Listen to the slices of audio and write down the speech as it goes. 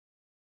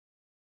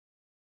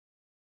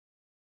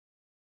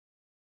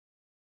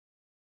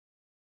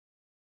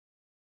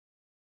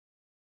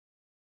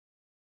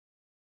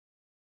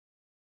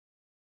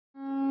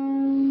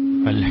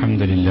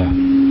الحمد لله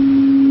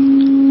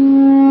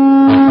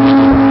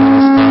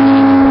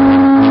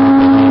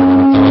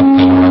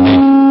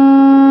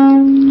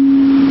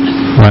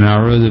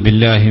ونعوذ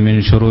بالله من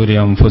شرور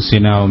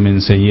أنفسنا ومن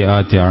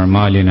سيئات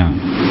أعمالنا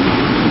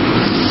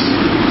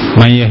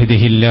من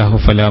يهده الله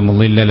فلا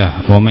مضل له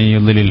ومن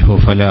يضلله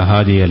فلا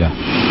هادي له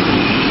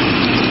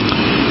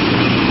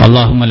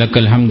اللهم لك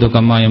الحمد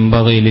كما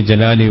ينبغي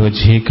لجلال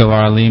وجهك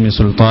وعظيم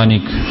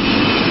سلطانك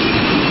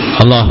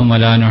اللهم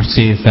لا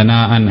نحصي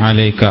ثناء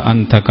عليك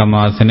أنت كما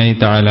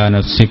أثنيت على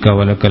نفسك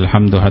ولك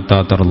الحمد حتى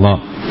ترضى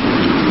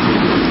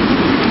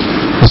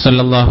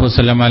وصلى الله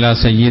وسلم على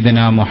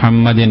سيدنا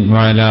محمد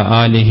وعلى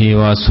آله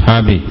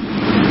وأصحابه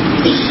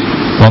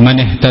ومن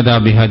اهتدى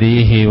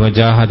بهديه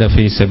وجاهد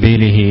في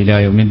سبيله إلى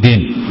يوم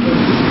الدين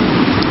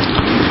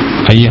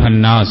أيها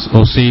الناس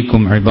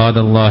أوصيكم عباد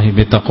الله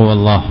بتقوى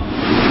الله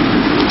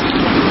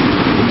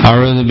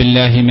أعوذ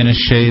بالله من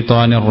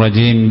الشيطان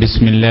الرجيم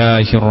بسم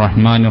الله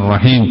الرحمن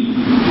الرحيم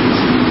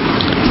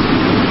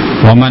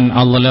ومن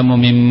أظلم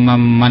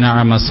ممن منع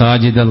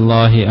مساجد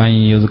الله أن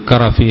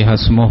يذكر فيها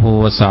اسمه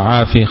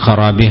وسعى في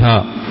خرابها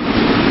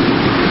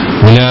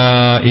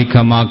أولئك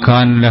ما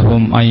كان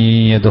لهم أن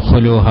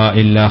يدخلوها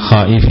إلا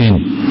خائفين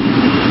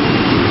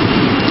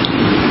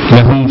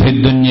لهم في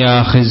الدنيا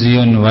خزي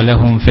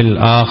ولهم في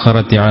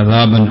الآخرة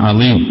عذاب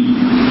عظيم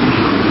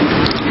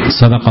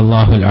صدق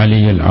الله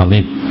العلي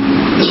العظيم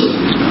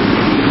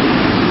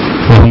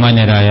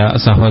ബഹുമാന്യരായ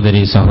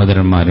സഹോദരീ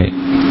സഹോദരന്മാരെ,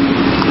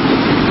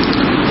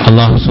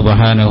 അല്ലാഹു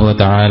സുബ്ഹാനഹു വ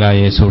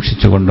തആലയെ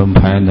സൂക്ഷിച്ചുകൊണ്ടും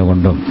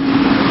ഭയന്നുകൊണ്ടും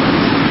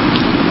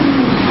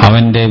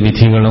അവന്റെ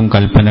വിധികളും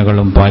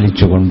കൽപ്പനകളും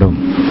പാലിച്ചുകൊണ്ടും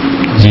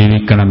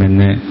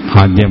ജീവിക്കണമെന്ന്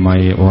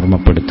ആദ്യമായി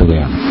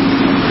ഓർമ്മപ്പെടുത്തുകയാണ്.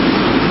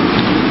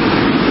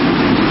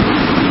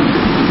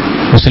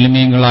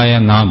 മുസ്ലിമീങ്ങളായ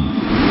നാം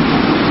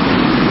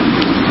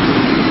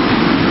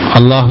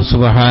അല്ലാഹു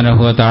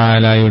സുബ്ഹാനഹു വ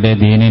തആലയുടെ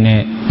ദീനിനെ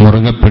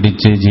മുറുകെ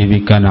പിടിച്ച്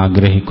ജീവിക്കാൻ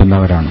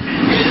ആഗ്രഹിക്കുന്നവരാണ്.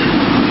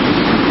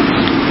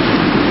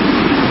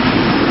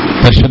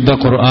 പരിശുദ്ധ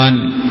ഖുർആൻ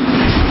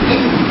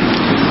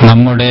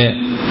നമ്മുടെ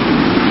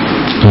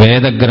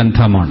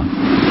വേദഗ്രന്ഥമാണ്.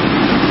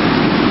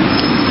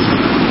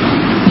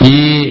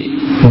 ഈ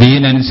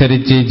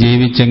ദീനനുസരിച്ച്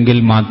ജീവിച്ചെങ്കിൽ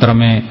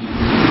മാത്രമേ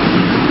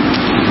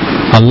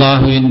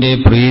അല്ലാഹുവിന്റെ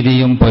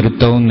പ്രീതിയും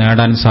പൊരുത്തവും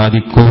നേടാൻ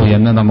സാധിക്കൂ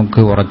എന്ന്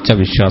നമുക്ക് ഉറച്ച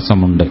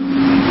വിശ്വാസമുണ്ട്.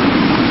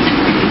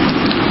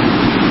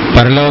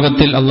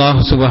 പരലോകത്തിൽ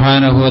അല്ലാഹു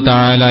സുബ്ഹാനഹു വ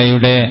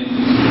തആലയുടെ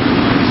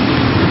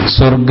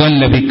സ്വർഗം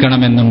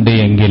ലഭിക്കണമെന്നുണ്ട്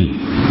എങ്കിൽ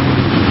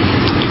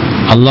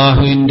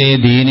അല്ലാഹുവിന്റെ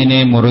ദീനിനെ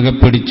മുറുകെ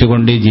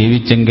പിടിച്ചുകൊണ്ട്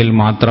ജീവിച്ചെങ്കിൽ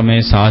മാത്രമേ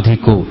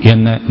സാധിക്കൂ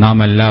എന്ന് നാം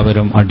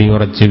എല്ലാവരും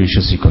അടിയുറച്ച്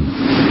വിശ്വസിക്കുന്നു.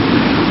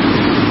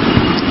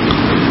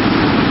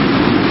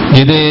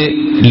 ഇത്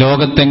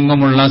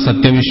ലോകത്തെങ്ങുമുള്ള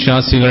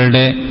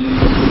സത്യവിശ്വാസികളുടെ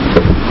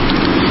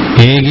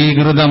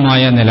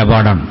ഏകീകൃതമായ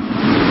നിലപാടാണ്.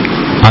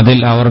 അതിൽ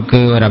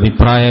അവർക്ക്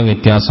ഒരഭിപ്രായ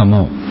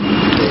വ്യത്യാസമോ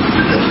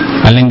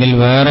അല്ലെങ്കിൽ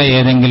വേറെ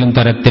ഏതെങ്കിലും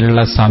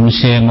തരത്തിലുള്ള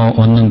സംശയമോ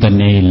ഒന്നും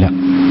തന്നെയില്ല.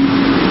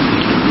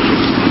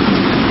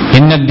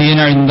 ഇന്നദ്ദീന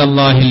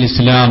ഇൻദല്ലാഹിൽ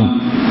ഇസ്ലാം,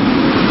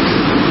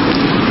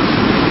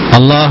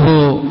 അല്ലാഹു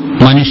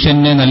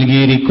മനുഷ്യന്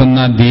നൽകിയിരിക്കുന്ന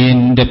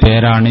ദീനിന്റെ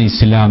പേരാണ്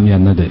ഇസ്ലാം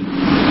എന്നത്.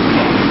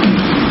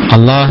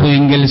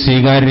 അല്ലാഹുവിങ്കിൽ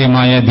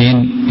സ്വീകാര്യമായ ദീൻ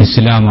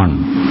ഇസ്ലാമാണ്.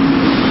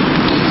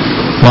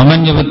 വമൻ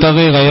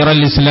യബ്തഗി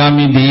ഗൈറൽ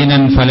ഇസ്ലാമി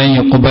ദീനൻ ഫലൻ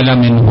യുഖ്ബല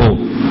മിൻഹു,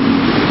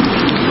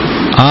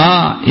 ആ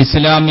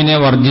ഇസ്ലാമിനെ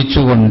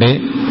വർജിച്ചുകൊണ്ട്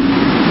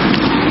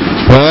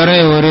വേറെ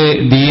ഒരു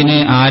ദീന്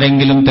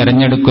ആരെങ്കിലും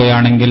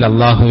തെരഞ്ഞെടുക്കുകയാണെങ്കിൽ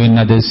അല്ലാഹുവിന്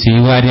അത്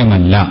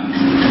സ്വീകാര്യമല്ല.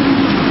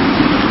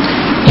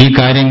 ഈ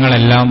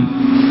കാര്യങ്ങളെല്ലാം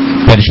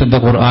പരിശുദ്ധ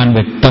ഖുർആൻ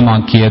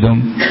വ്യക്തമാക്കിയതും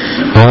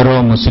ഓരോ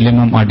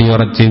മുസ്ലിമും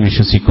അടിയുറച്ച്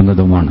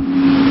വിശ്വസിക്കുന്നതുമാണ്.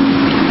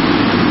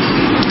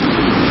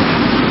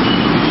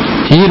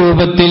 ഈ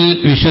രൂപത്തിൽ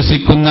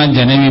വിശ്വസിക്കുന്ന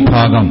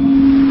ജനവിഭാഗം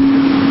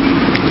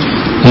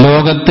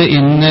ലോകത്ത്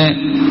ഇന്ന്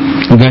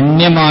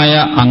ഗണ്യമായ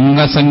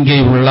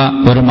അംഗസംഖ്യയുള്ള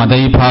ഒരു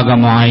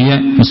മതവിഭാഗമായ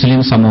മുസ്ലിം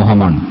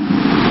സമൂഹമാണ്.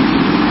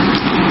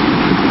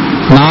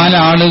 4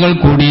 ആളുകൾ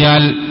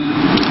കൂടിയാൽ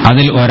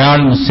അതിൽ ഒരാൾ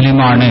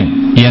മുസ്ലിമാണ്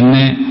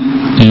എന്ന്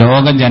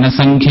ലോക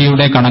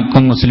ജനസംഖ്യയുടെ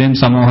കണക്കും മുസ്ലിം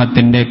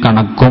സമൂഹത്തിന്റെ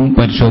കണക്കും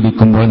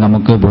പരിശോധിക്കുമ്പോൾ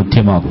നമുക്ക്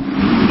ബോധ്യമാകും.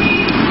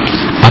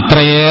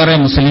 അത്രയേറെ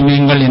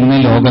മുസ്ലിമീങ്ങൾ ഇന്ന്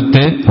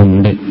ലോകത്ത്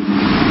ഉണ്ട്.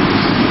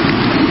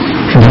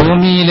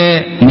 ഭൂമിയിലെ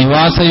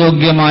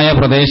നിവാസയോഗ്യമായ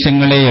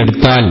പ്രദേശങ്ങളെ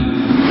എടുത്താൽ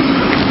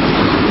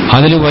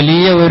അതിൽ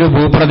വലിയ ഒരു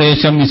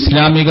ഭൂപ്രദേശം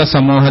ഇസ്ലാമിക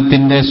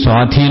സമൂഹത്തിന്റെ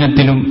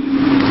സ്വാധീനത്തിലും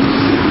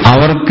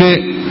അവർക്ക്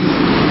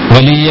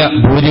വലിയ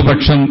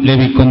ഭൂരിപക്ഷം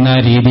ലഭിക്കുന്ന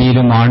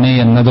രീതിയിലുമാണ്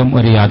എന്നതും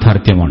ഒരു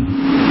യാഥാർത്ഥ്യമാണ്.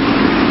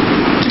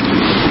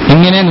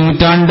 ഇങ്ങനെ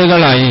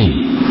നൂറ്റാണ്ടുകളായി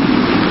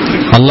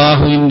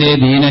അല്ലാഹുവിന്റെ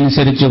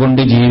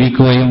ദീനനുസരിച്ചുകൊണ്ട്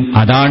ജീവിക്കുകയും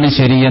അതാണ്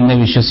ശരിയെന്ന്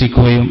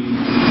വിശ്വസിക്കുകയും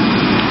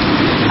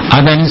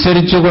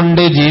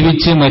അതനുസരിച്ചുകൊണ്ട്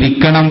ജീവിച്ച്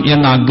മരിക്കണം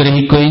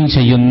എന്നാഗ്രഹിക്കുകയും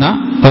ചെയ്യുന്ന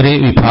ഒരു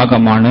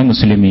വിഭാഗമാണ്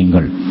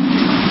മുസ്ലിമീങ്ങൾ.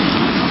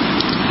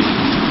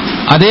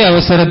 അതേ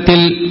അവസരത്തിൽ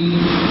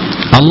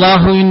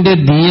അല്ലാഹുവിന്റെ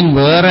ദീൻ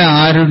വേറെ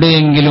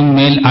ആരുടെയെങ്കിലും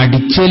മേൽ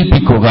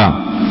അടിച്ചേൽപ്പിക്കുക,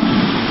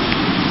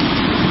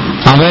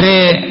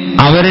 അവരെ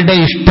അവരുടെ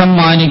ഇഷ്ടം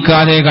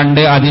മാനിക്കാതെ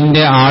കണ്ട്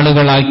അതിന്റെ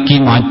ആളുകളാക്കി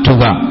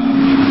മാറ്റുക,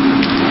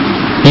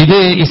 ഇത്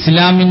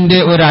ഇസ്ലാമിന്റെ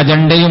ഒരു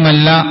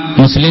അജണ്ടയുമല്ല,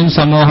 മുസ്ലിം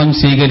സമൂഹം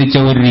സ്വീകരിച്ച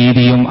ഒരു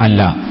രീതിയും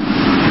അല്ല.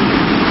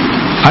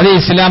 അത്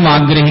ഇസ്ലാം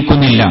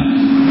ആഗ്രഹിക്കുന്നില്ല.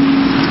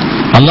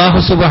 അല്ലാഹു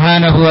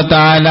സുബ്ഹാനഹു വ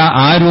തആല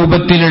ആ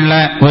രൂപത്തിലുള്ള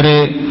ഒരു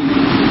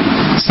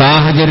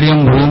സാഹചര്യം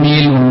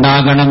ഭൂമിയിൽ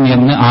ഉണ്ടാകണം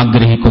എന്ന്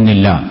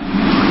ആഗ്രഹിക്കുന്നില്ല.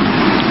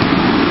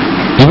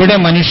 ഇവിടെ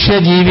മനുഷ്യ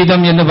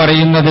ജീവിതം എന്ന്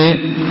പറയുന്നത്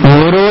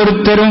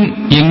ഓരോരുത്തരും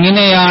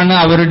എങ്ങനെയാണ്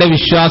അവരുടെ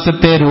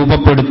വിശ്വാസത്തെ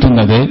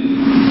രൂപപ്പെടുത്തുന്നത്,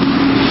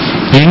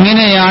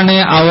 എങ്ങനെയാണ്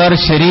അവർ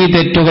ശരി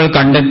തെറ്റുകൾ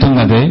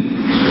കണ്ടെത്തുന്നത്,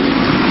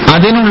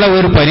 അതിനുള്ള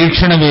ഒരു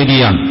പരീക്ഷണ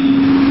വേദിയാണ്.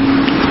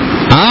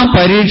 ആ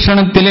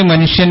പരീക്ഷണത്തിൽ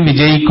മനുഷ്യൻ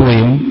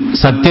വിജയിക്കുകയും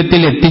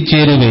സത്യത്തിൽ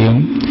എത്തിച്ചേരുകയും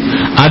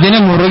അതിനെ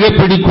മുറുകെ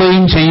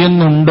പിടിക്കുകയും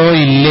ചെയ്യുന്നുണ്ടോ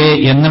ഇല്ലേ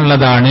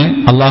എന്നുള്ളതാണ്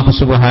അല്ലാഹു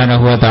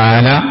സുബ്ഹാനഹു വ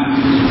തആല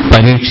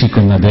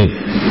പരീക്ഷിക്കുന്നത്.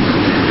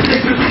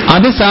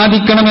 അത്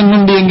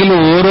സാധിക്കണമെന്നുണ്ടെങ്കിൽ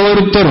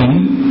ഓരോരുത്തരും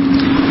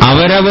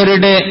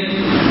അവരവരുടെ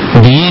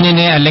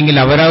ദീനിനെ അല്ലെങ്കിൽ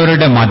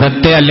അവരവരുടെ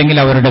മതത്തെ അല്ലെങ്കിൽ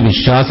അവരുടെ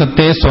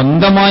വിശ്വാസത്തെ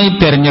സ്വന്തമായി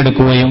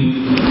തിരഞ്ഞെടുക്കുകയും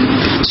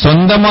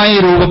സ്വന്തമായി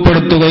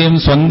രൂപപ്പെടുത്തുകയും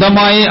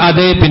സ്വന്തമായി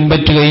അത്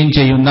പിൻപറ്റുകയും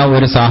ചെയ്യുന്ന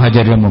ഒരു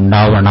സാഹചര്യം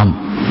ഉണ്ടാവണം.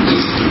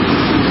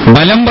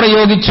 ബലം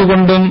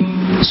പ്രയോഗിച്ചുകൊണ്ടും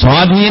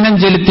സ്വാധീനം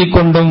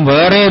ചെലുത്തിക്കൊണ്ടും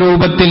വേറെ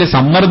രൂപത്തിൽ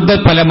സമ്മർദ്ദ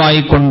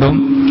ഫലമായിക്കൊണ്ടും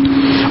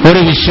ഒരു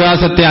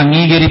വിശ്വാസത്തെ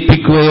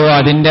അംഗീകരിപ്പിക്കുകയോ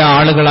അതിന്റെ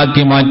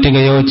ആളുകളാക്കി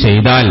മാറ്റുകയോ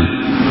ചെയ്താൽ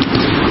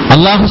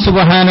അല്ലാഹു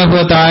സുബ്ഹാനഹു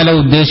വ തആല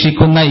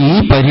ഉദ്ദേശിക്കുന്ന ഈ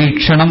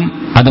പരീക്ഷണം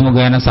അത്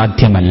മുഖേന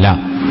സാധ്യമല്ല.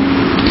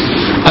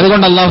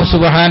 അതുകൊണ്ട് അല്ലാഹു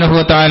സുബ്ഹാനഹു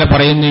വ തആല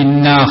പറയുന്നു,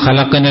 ഇന്നാ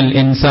ഖലഖനൽ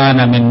ഇൻസാന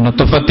മിൻ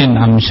നുത്ഫത്തിൻ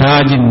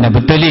അംശാജിൻ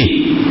നബ്തലി.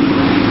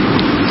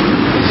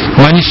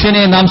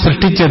 മനുഷ്യനെ നാം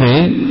സൃഷ്ടിച്ചത്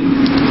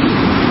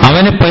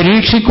അവനെ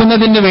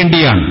പരീക്ഷിക്കുന്നതിന്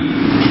വേണ്ടിയാണ്.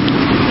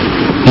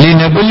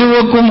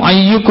 ലിനബ്ലുവക്കും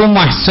അയ്യുക്കും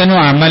അഹ്സനു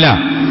അമല.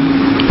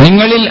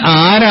 നിങ്ങളിൽ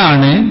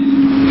ആരാണ്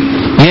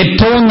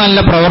ഏറ്റവും നല്ല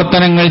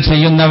പ്രവർത്തനങ്ങൾ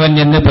ചെയ്യുന്നവൻ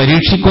എന്ന്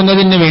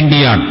പരീക്ഷിക്കുന്നതിന്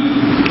വേണ്ടിയാണ്.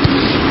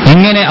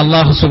 ഇങ്ങനെ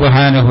അല്ലാഹു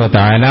സുബ്ഹാനഹു വ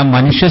തആല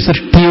മനുഷ്യ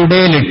സൃഷ്ടിയുടെ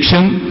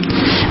ലക്ഷ്യം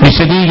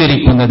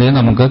വിശദീകരിക്കുന്നത്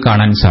നമുക്ക്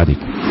കാണാൻ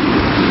സാധിക്കും.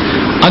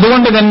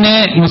 അതുകൊണ്ട് തന്നെ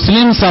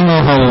മുസ്ലിം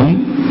സമൂഹവും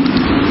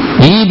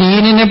ഈ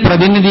ദീനിനെ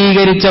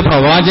പ്രതിനിധീകരിച്ച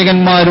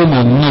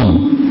പ്രവാചകന്മാരുമൊന്നും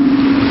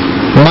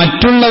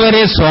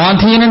മറ്റുള്ളവരെ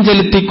സ്വാധീനം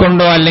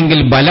ചെലുത്തിക്കൊണ്ടോ അല്ലെങ്കിൽ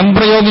ബലം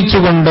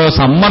പ്രയോഗിച്ചുകൊണ്ടോ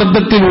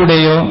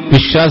സമ്മർദ്ദത്തിലൂടെയോ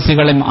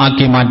വിശ്വാസികളെ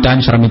ആക്കി മാറ്റാൻ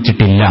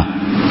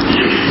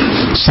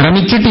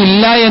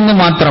ശ്രമിച്ചിട്ടില്ല എന്ന്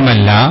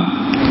മാത്രമല്ല,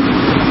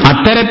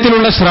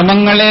 അത്തരത്തിലുള്ള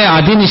ശ്രമങ്ങളെ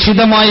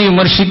അതിനിശിതമായി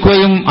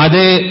വിമർശിക്കുകയും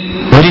അത്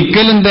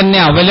ഒരിക്കലും തന്നെ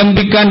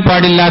അവലംബിക്കാൻ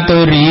പാടില്ലാത്ത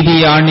ഒരു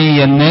രീതിയാണ്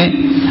എന്ന്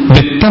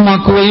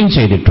വ്യക്തമാക്കുകയും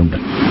ചെയ്തിട്ടുണ്ട്.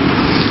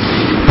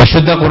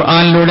 പരിശുദ്ധ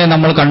ഖുർആനിലൂടെ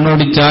നമ്മൾ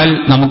കണ്ണോടിച്ചാൽ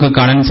നമുക്ക്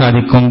കാണാൻ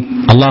സാധിക്കും,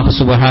 അല്ലാഹു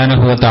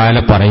സുബ്ഹാനഹു വ തആല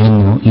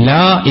പറയുന്നു,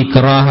 ലാ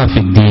ഇക്റാഹ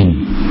ഫിദ്ദീൻ.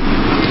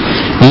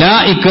 ലാ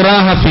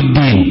ഇക്റാഹ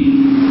ഫിദ്ദീൻ.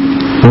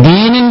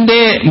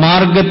 ദീനിന്റെ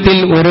മാർഗത്തിൽ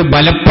ഒരു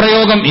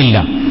ബലപ്രയോഗം ഇല്ല.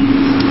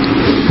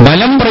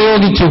 ബലം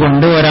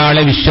പ്രയോഗിച്ചുകൊണ്ട്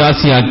ഒരാളെ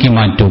വിശ്വാസിയാക്കി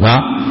മാറ്റുക,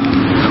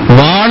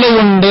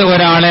 വാളുകൊണ്ട്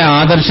ഒരാളെ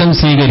ആദർശം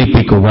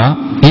സ്വീകരിപ്പിക്കുക,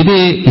 ഇത്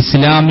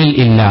ഇസ്ലാമിൽ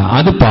ഇല്ല,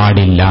 അത്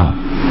പാടില്ല.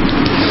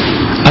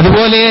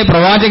 അതുപോലെ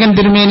പ്രവാചകൻ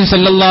തിരുമേനി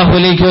സല്ലല്ലാഹു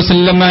അലൈഹി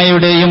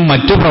വസല്ലമയുടെയും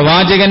മറ്റു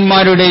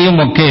പ്രവാചകന്മാരുടെയും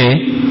ഒക്കെ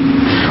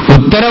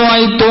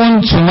ഉത്തരവാദിത്വവും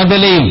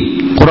ചുമതലയും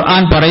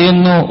ഖുർആൻ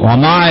പറയുന്നു,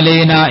 വമാ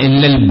അലൈനാ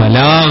ഇല്ലൽ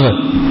ബലാഗ്.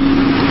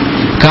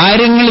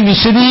 കാര്യങ്ങൾ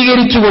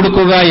വിശദീകരിച്ചു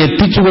കൊടുക്കുക,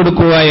 എത്തിച്ചു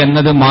കൊടുക്കുക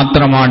എന്നത്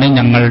മാത്രമാണ്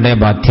ഞങ്ങളുടെ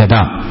ബാധ്യത.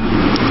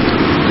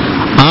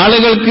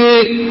 ആളുകൾക്ക്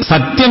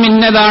സത്യം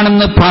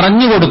ഇന്നതാണെന്ന്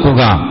പറഞ്ഞു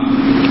കൊടുക്കുക,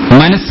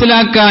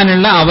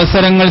 മനസ്സിലാക്കാനുള്ള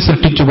അവസരങ്ങൾ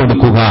സൃഷ്ടിച്ചു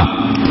കൊടുക്കുക,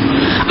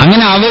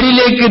 അങ്ങനെ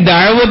അവരിലേക്ക്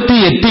ദഅവത്ത്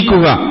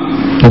എത്തിക്കുക.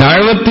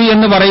 ദഅവത്ത്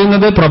എന്ന്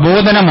പറയുന്നത്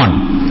പ്രബോധനമാണ്.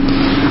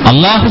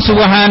 അല്ലാഹു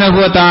സുബ്ഹാനഹു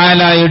വ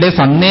തആലയുടെ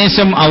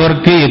സന്ദേശം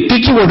അവർക്ക്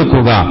എത്തിച്ചു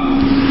കൊടുക്കുക.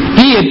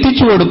 ഈ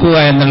എത്തിച്ചു കൊടുക്കുക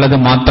എന്നുള്ളത്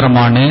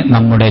മാത്രമാണ്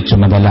നമ്മുടെ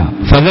ചുമതല.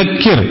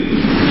 ഫദക്കിർ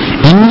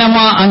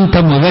ഇന്നമാ അൻത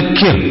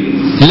മുദക്കിർ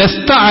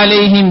ലസ്ത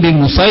അലൈഹിം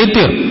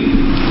ബിമുസൈത്തിർ.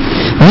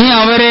 നീ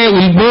അവരെ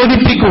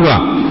ഉത്ബോധിപ്പിക്കുക,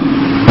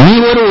 നീ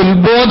ഒരു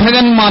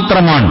ഉത്ബോധകൻ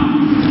മാത്രമാണ്.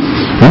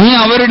 നീ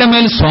അവരുടെ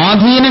മേൽ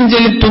സ്വാധീനം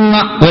ചെലുത്തുന്ന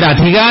ഒരു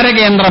അധികാര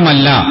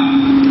കേന്ദ്രമല്ല.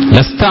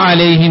 ലസ്ത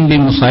അലൈഹിം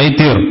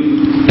ബിമുസൈത്തിർ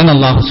എന്ന്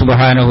അല്ലാഹു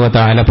സുബ്ഹാനഹു വ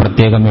തആല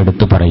പ്രത്യേകം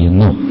എടുത്തു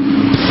പറയുന്നു.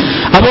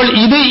 അപ്പോൾ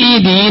ഇത് ഈ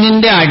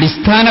ദീനിന്റെ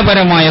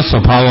അടിസ്ഥാനപരമായ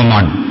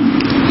സ്വഭാവമാണ്.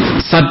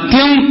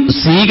 സത്യം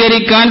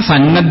സ്വീകരിക്കാൻ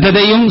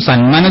സന്നദ്ധതയും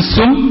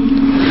സന്മനസ്സും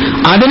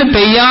അതിന്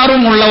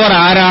തയ്യാറുമുള്ളവർ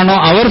ആരാണോ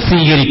അവർ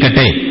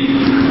സ്വീകരിക്കട്ടെ.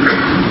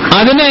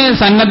 അതിന്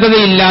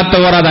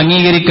സന്നദ്ധതയില്ലാത്തവർ, അത്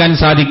അംഗീകരിക്കാൻ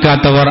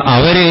സാധിക്കാത്തവർ,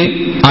 അവര്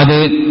അത്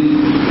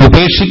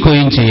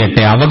ഉപേക്ഷിക്കുകയും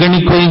ചെയ്യട്ടെ,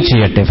 അവഗണിക്കുകയും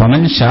ചെയ്യട്ടെ.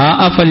 ഫമൻ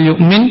ശാഅ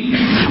ഫൽയുമിൻ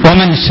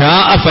വമൻ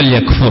ശാഅ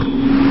ഫൽയക്ഫുർ.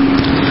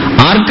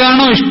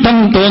 ആർക്കാണോ ഇഷ്ടം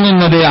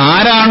തോന്നുന്നത്,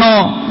 ആരാണോ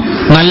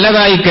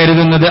നല്ലതായി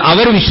കരുതുന്നത്,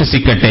 അവർ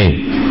വിശ്വസിക്കട്ടെ.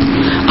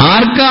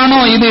 ആർക്കാണോ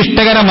ഇത്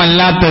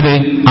ഇഷ്ടകരമല്ലാത്തത്,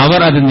 അവർ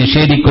അത്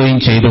നിഷേധിക്കുകയും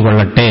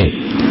ചെയ്തുകൊള്ളട്ടെ.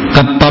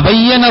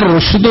 ഖത്തബയ്യന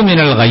റുശ്ദു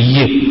മിനൽ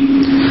ഗയ്യ്.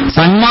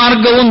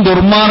 സന്മാർഗവും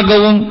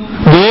ദുർമാർഗവും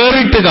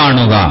വേറിട്ട്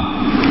കാണുക,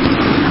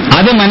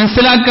 അത്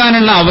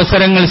മനസ്സിലാക്കാനുള്ള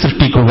അവസരങ്ങൾ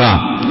സൃഷ്ടിക്കുക.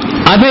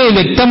 അത്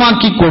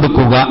വ്യക്തമാക്കി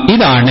കൊടുക്കുക.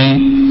 ഇതാണ്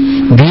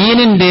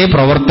ദീനിന്റെ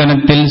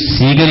പ്രവർത്തനത്തിൽ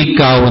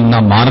സ്വീകരിക്കാവുന്ന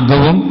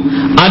മാർഗവും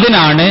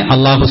അതിനാണ്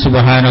അല്ലാഹു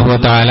സുബ്ഹാനഹു വ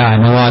തആല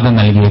അനുവാദം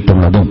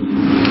നൽകിയിട്ടുള്ളതും.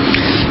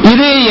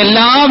 ഇത്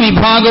എല്ലാ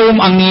വിഭാഗവും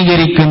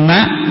അംഗീകരിക്കുന്ന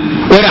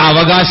ഒരു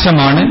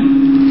അവകാശമാണ്.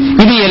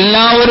 ഇത്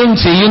എല്ലാവരും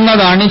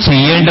ചെയ്യുന്നതാണ്,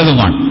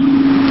 ചെയ്യേണ്ടതുമാണ്.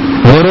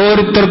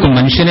 ഓരോരുത്തർക്കും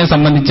മനുഷ്യനെ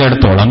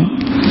സംബന്ധിച്ചിടത്തോളം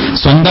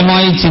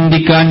സ്വന്തമായി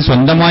ചിന്തിക്കാൻ,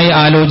 സ്വന്തമായി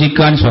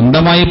ആലോചിക്കാൻ,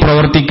 സ്വന്തമായി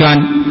പ്രവർത്തിക്കാൻ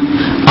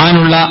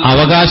അതിനുള്ള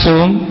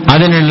അവകാശവും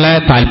അതിനുള്ള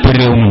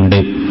താല്പര്യവുമുണ്ട്.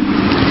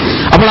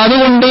 അപ്പോൾ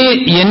അതുകൊണ്ട്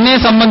എന്നെ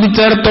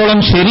സംബന്ധിച്ചിടത്തോളം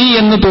ശരി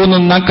എന്ന്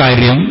തോന്നുന്ന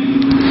കാര്യം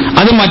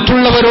അത്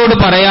മറ്റുള്ളവരോട്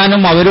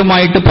പറയാനും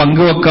അവരുമായിട്ട്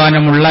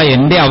പങ്കുവെക്കാനുമുള്ള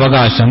എന്റെ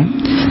അവകാശം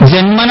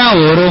ജന്മന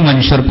ഓരോ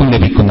മനുഷ്യർക്കും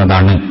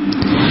ലഭിക്കുന്നതാണ്.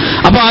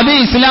 അപ്പൊ അത്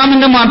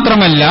ഇസ്ലാമിന്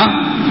മാത്രമല്ല,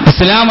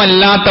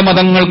 ഇസ്ലാമല്ലാത്ത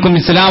മതങ്ങൾക്കും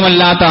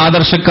ഇസ്ലാമല്ലാത്ത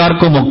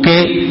ആദർശക്കാർക്കുമൊക്കെ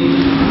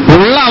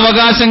ഉള്ള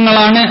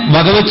അവകാശങ്ങളാണ്,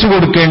 വകവെച്ചു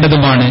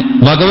കൊടുക്കേണ്ടതുമാണ്,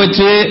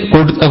 വകവെച്ച്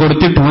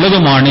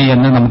കൊടുത്തിട്ടുള്ളതുമാണ്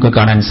എന്ന് നമുക്ക്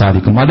കാണാൻ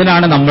സാധിക്കും.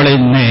 അതിനാണ് നമ്മൾ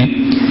ഇന്ന്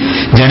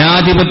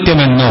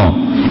ജനാധിപത്യമെന്നോ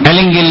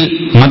അല്ലെങ്കിൽ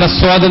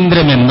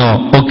മതസ്വാതന്ത്ര്യമെന്നോ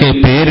ഒക്കെ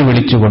പേര്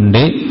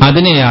വിളിച്ചുകൊണ്ട്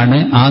അതിനെയാണ്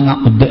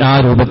ആ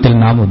രൂപത്തിൽ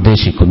നാം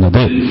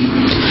ഉദ്ദേശിക്കുന്നത്.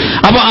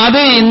 അപ്പൊ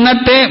അത്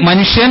ഇന്നത്തെ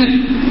മനുഷ്യൻ,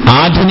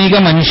 ആധുനിക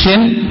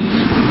മനുഷ്യൻ,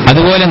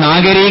 അതുപോലെ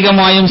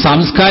നാഗരികമായും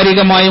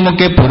സാംസ്കാരികമായും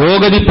ഒക്കെ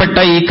പുരോഗതിപ്പെട്ട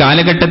ഈ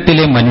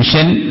കാലഘട്ടത്തിലെ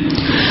മനുഷ്യൻ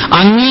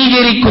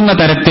അംഗീകരിക്കുന്ന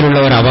തരത്തിലുള്ള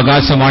ഒരു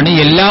അവകാശമാണ്.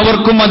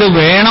 എല്ലാവർക്കും അത്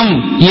വേണം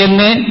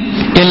എന്ന്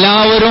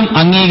എല്ലാവരും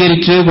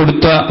അംഗീകരിച്ച്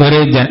കൊടുത്ത ഒരു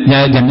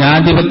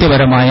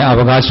ജനാധിപത്യപരമായ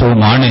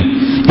അവകാശവുമാണ്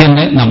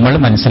എന്ന് നമ്മൾ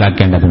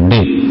മനസ്സിലാക്കേണ്ടതുണ്ട്.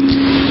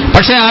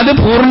 പക്ഷെ അത്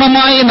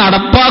പൂർണ്ണമായി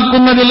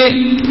നടപ്പാക്കുന്നതിൽ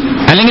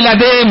അല്ലെങ്കിൽ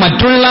അത്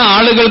മറ്റുള്ള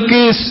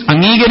ആളുകൾക്ക്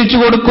അംഗീകരിച്ചു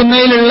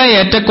കൊടുക്കുന്നതിലുള്ള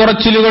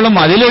ഏറ്റക്കുറച്ചിലുകളും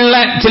അതിലുള്ള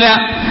ചില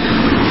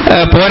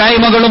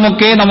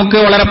പോരായ്മകളുമൊക്കെ നമുക്ക്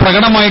വളരെ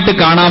പ്രകടമായിട്ട്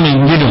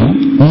കാണാമെങ്കിലും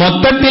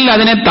മൊത്തത്തിൽ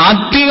അതിനെ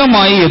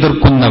താത്വികമായി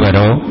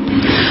എതിർക്കുന്നവരോ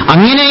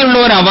അങ്ങനെയുള്ള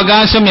ഒരു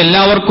അവകാശം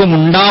എല്ലാവർക്കും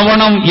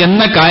ഉണ്ടാവണം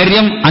എന്ന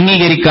കാര്യം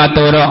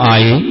അംഗീകരിക്കാത്തവരോ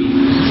ആയി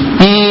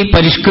ഈ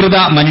പരിഷ്കൃത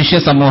മനുഷ്യ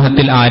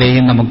സമൂഹത്തിൽ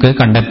ആരെയും നമുക്ക്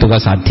കണ്ടെത്തുക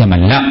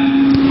സാധ്യമല്ല.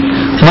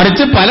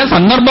 മറിച്ച് പല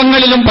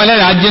സന്ദർഭങ്ങളിലും പല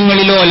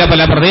രാജ്യങ്ങളിലോ അല്ല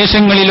പല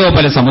പ്രദേശങ്ങളിലോ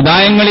പല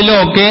സമുദായങ്ങളിലോ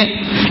ഒക്കെ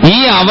ഈ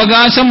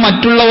അവകാശം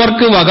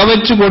മറ്റുള്ളവർക്ക്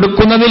വകവെച്ചു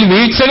കൊടുക്കുന്നതിൽ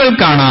വീഴ്ചകൾ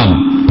കാണാം,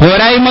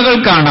 പോരായ്മകൾ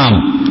കാണാം.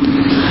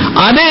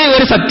 അത്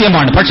ഒരു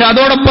സത്യമാണ്. പക്ഷെ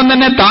അതോടൊപ്പം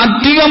തന്നെ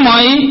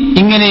താത്വികമായി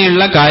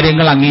ഇങ്ങനെയുള്ള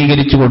കാര്യങ്ങൾ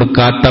അംഗീകരിച്ചു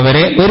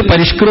കൊടുക്കാത്തവരെ ഒരു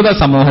പരിഷ്കൃത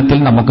സമൂഹത്തിൽ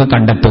നമുക്ക്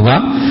കണ്ടെത്തുക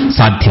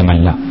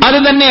സാധ്യമല്ല. അത്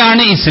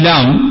തന്നെയാണ്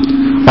ഇസ്ലാം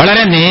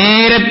വളരെ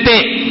നേരത്തെ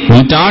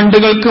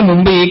നൂറ്റാണ്ടുകൾക്ക്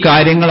മുമ്പ് ഈ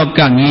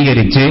കാര്യങ്ങളൊക്കെ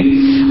അംഗീകരിച്ച്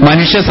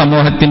മനുഷ്യ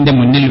സമൂഹത്തിന്റെ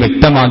മുന്നിൽ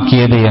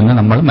വ്യക്തമാക്കിയത് എന്ന്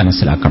നമ്മൾ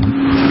മനസ്സിലാക്കണം.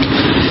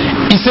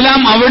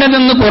 ഇസ്ലാം അവിടെ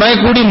നിന്ന് കുറെ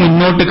കൂടി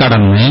മുന്നോട്ട്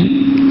കടന്ന്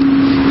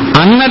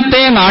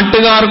അന്നത്തെ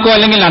നാട്ടുകാർക്കോ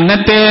അല്ലെങ്കിൽ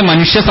അന്നത്തെ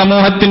മനുഷ്യ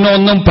സമൂഹത്തിനോ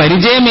ഒന്നും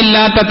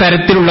പരിചയമില്ലാത്ത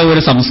തരത്തിലുള്ള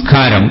ഒരു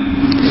സംസ്കാരം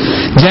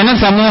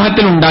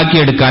ജനസമൂഹത്തിൽ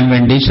ഉണ്ടാക്കിയെടുക്കാൻ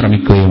വേണ്ടി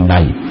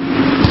ശ്രമിക്കുകയുണ്ടായി.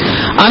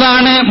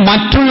 അതാണ്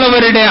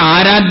മറ്റുള്ളവരുടെ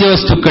ആരാധ്യ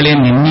വസ്തുക്കളെ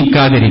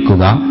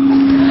നിന്ദിക്കാതിരിക്കുക,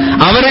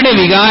 അവരുടെ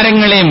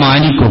വികാരങ്ങളെ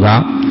മാനിക്കുക,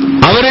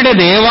 അവരുടെ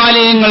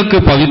ദേവാലയങ്ങൾക്ക്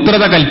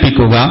പവിത്രത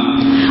കൽപ്പിക്കുക,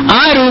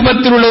 ആ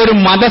രൂപത്തിലുള്ള ഒരു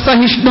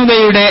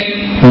മതസഹിഷ്ണുതയുടെ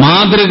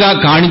മാതൃക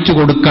കാണിച്ചു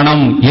കൊടുക്കണം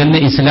എന്ന്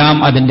ഇസ്ലാം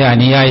അതിന്റെ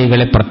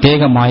അനുയായികളെ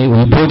പ്രത്യേകമായി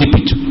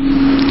ഉത്ബോധിപ്പിച്ചു.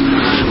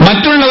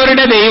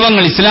 മറ്റുള്ളവരുടെ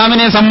ദൈവങ്ങൾ,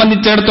 ഇസ്ലാമിനെ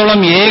സംബന്ധിച്ചിടത്തോളം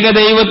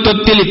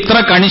ഏകദൈവത്വത്തിൽ ഇത്ര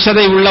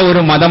കണിശതയുള്ള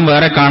ഒരു മതം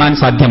വേറെ കാണാൻ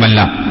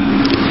സാധ്യമല്ല.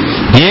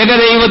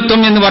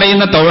 ഏകദൈവത്വം എന്ന്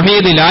പറയുന്ന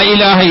തൗഹീദ് ലാ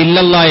ഇലാഹ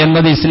ഇല്ലല്ലാഹ്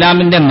എന്നത്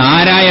ഇസ്ലാമിന്റെ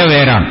നാരായ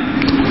വേരാണ്.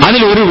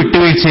 അതിലൊരു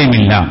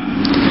വിട്ടുവീഴ്ചയുമില്ല.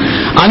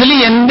 അതിൽ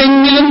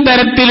എന്തെങ്കിലും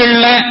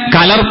തരത്തിലുള്ള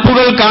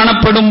കലർപ്പുകൾ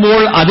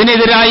കാണപ്പെടുമ്പോൾ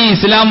അതിനെതിരായി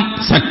ഇസ്ലാം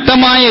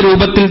ശക്തമായ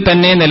രൂപത്തിൽ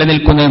തന്നെ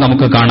നിലനിൽക്കുന്നത്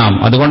നമുക്ക് കാണാം.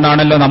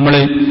 അതുകൊണ്ടാണല്ലോ നമ്മൾ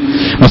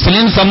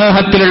മുസ്ലിം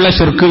സമൂഹത്തിലുള്ള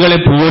ശിർക്കുകളെ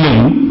പോലും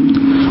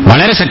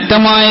വളരെ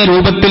ശക്തമായ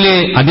രൂപത്തിൽ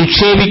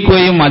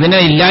അധിക്ഷേപിക്കുകയും അതിനെ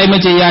ഇല്ലായ്മ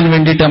ചെയ്യാൻ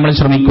വേണ്ടിയിട്ട് നമ്മൾ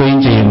ശ്രമിക്കുകയും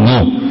ചെയ്യുന്നു.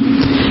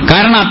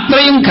 കാരണം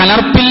അത്രയും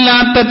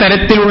കലർപ്പില്ലാത്ത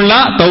തരത്തിലുള്ള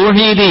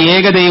തൗഹീദ്,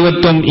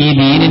 ഏകദൈവത്വം ഈ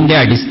ദീനിന്റെ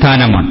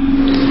അടിസ്ഥാനമാണ്.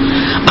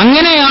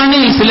 അങ്ങനെയാണ്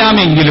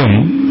ഇസ്ലാമെങ്കിലും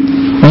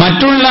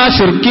മറ്റുള്ള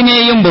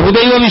ശിർക്കിനെയും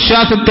ബഹുദൈവ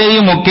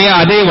വിശ്വാസത്തെയും ഒക്കെ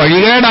അതേ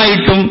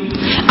വഴികേടായിട്ടും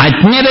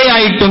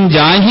അജ്ഞതയായിട്ടും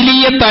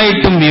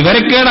ജാഹിലീയത്തായിട്ടും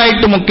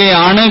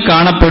വിവരക്കേടായിട്ടുമൊക്കെയാണ്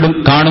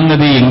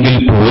കാണുന്നത് എങ്കിൽ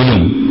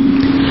പോലും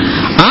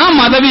ആ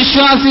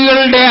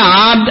മതവിശ്വാസികളുടെ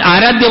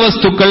ആരാധ്യ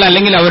വസ്തുക്കൾ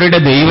അല്ലെങ്കിൽ അവരുടെ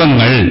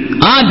ദൈവങ്ങൾ,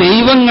 ആ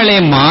ദൈവങ്ങളെ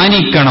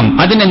മാനിക്കണം,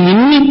 അതിനെ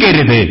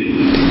നിന്ദിക്കരുത്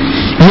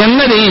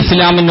എന്നത്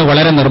ഇസ്ലാമിന്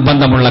വളരെ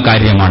നിർബന്ധമുള്ള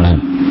കാര്യമാണ്.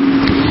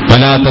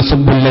 വലാ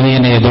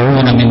തസുബ്ബുല്ലദീന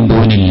യദഊന മിൻ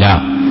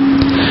ദൂനില്ലാഹ്,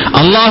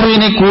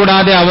 അള്ളാഹുവിനെ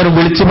കൂടാതെ അവർ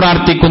വിളിച്ചു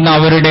പ്രാർത്ഥിക്കുന്ന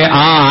അവരുടെ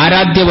ആ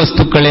ആരാധ്യ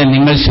വസ്തുക്കളെ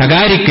നിങ്ങൾ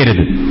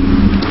ശകാരിക്കരുത്.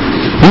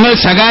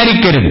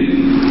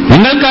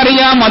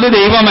 നിങ്ങൾക്കറിയാം അത്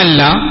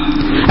ദൈവമല്ല,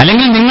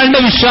 അല്ലെങ്കിൽ നിങ്ങളുടെ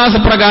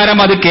വിശ്വാസപ്രകാരം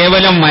അത്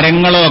കേവലം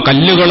മരങ്ങളോ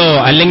കല്ലുകളോ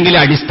അല്ലെങ്കിൽ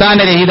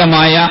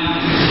അടിസ്ഥാനരഹിതമായ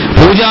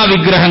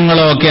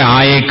പൂജാവിഗ്രഹങ്ങളോ ഒക്കെ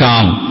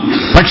ആയേക്കാം.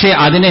 പക്ഷേ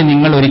അതിനെ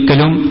നിങ്ങൾ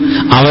ഒരിക്കലും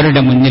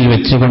അവരുടെ മുന്നിൽ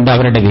വെച്ചുകൊണ്ട്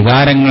അവരുടെ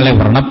വികാരങ്ങളെ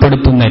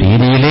വ്രണപ്പെടുത്തുന്ന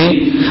രീതിയിൽ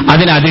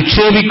അതിനെ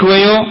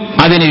അധിക്ഷേപിക്കുകയോ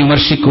അതിനെ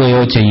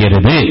വിമർശിക്കുകയോ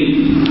ചെയ്യരുത്.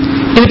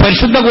 ഇത്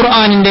പരിശുദ്ധ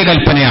ഖുർആനിന്റെ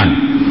കൽപ്പനയാണ്.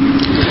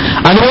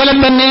 അതുപോലെ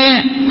തന്നെ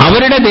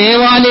അവരുടെ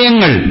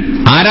ദേവാലയങ്ങൾ,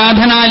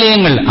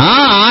 ആരാധനാലയങ്ങൾ, ആ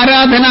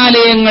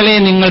ആരാധനാലയങ്ങളെ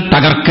നിങ്ങൾ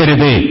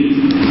തകർക്കരുത്.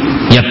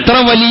 എത്ര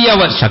വലിയ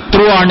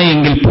ശത്രുവാണ്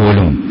എങ്കിൽ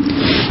പോലും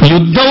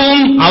യുദ്ധവും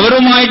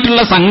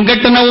അവരുമായിട്ടുള്ള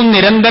സംഘട്ടനവും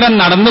നിരന്തരം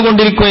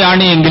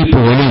നടന്നുകൊണ്ടിരിക്കുകയാണ് എങ്കിൽ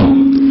പോലും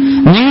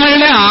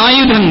നിങ്ങളുടെ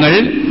ആയുധങ്ങൾ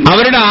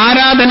അവരുടെ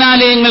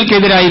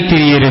ആരാധനാലയങ്ങൾക്കെതിരായി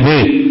തിരിയരുത്.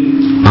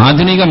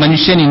 ആധുനിക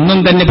മനുഷ്യൻ ഇന്നും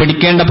തന്നെ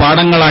പഠിക്കേണ്ട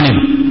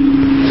പാഠങ്ങളാണിത്.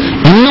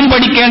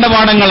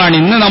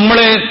 ഇന്ന് നമ്മൾ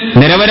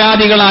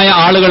നിരപരാധികളായ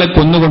ആളുകളെ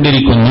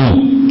കൊന്നുകൊണ്ടിരിക്കുന്നു.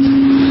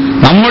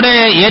 നമ്മുടെ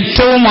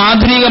ഏറ്റവും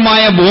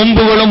ആധുനികമായ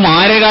ബോംബുകളും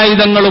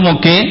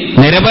മാരകായുധങ്ങളുമൊക്കെ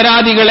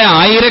നിരപരാധികളെ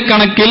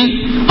ആയിരക്കണക്കിൽ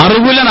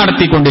അറുകുല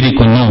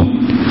നടത്തിക്കൊണ്ടിരിക്കുന്നു.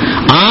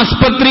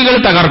 ആസ്പത്രികൾ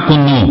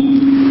തകർക്കുന്നു,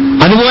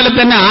 അതുപോലെ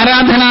തന്നെ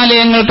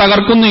ആരാധനാലയങ്ങൾ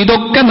തകർക്കുന്നു.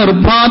 ഇതൊക്കെ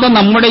നിർബാധം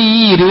നമ്മുടെ ഈ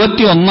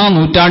 21ാം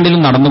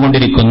നൂറ്റാണ്ടിലും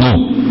നടന്നുകൊണ്ടിരിക്കുന്നു.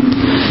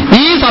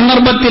 ഈ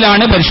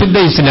സന്ദർഭത്തിലാണ് പരിശുദ്ധ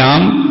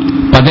ഇസ്ലാം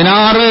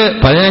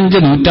 16-15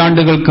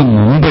 നൂറ്റാണ്ടുകൾക്ക്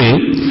മുമ്പ്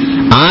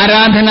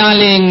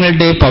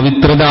ആരാധനാലയങ്ങളുടെ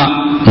പവിത്രത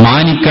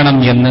മാനിക്കണം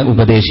എന്ന്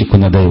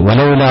ഉപദേശിക്കുന്നത്.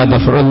 വലൗലാ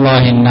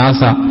ദഫറുല്ലാഹി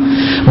നാസ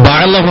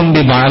ബഅലഹും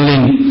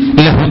ബിബഅലിൻ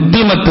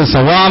ലഹുദ്ദിമത്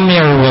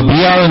സവാമിഉ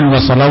വബിയാഉൻ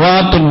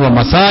വസലവാത്തുൻ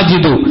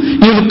വമസാജിദു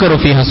യുദ്കറു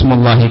ഫീഹാ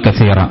ഇസ്മുല്ലാഹി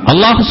കസീറ.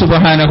 അല്ലാഹു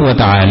സുബ്ഹാനഹു വ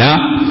തആല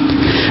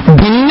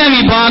ഭിന്ന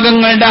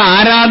വിഭാഗങ്ങളുടെ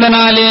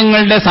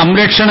ആരാധനാലയങ്ങളുടെ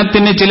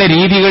സംരക്ഷണത്തിന് ചില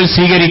രീതികൾ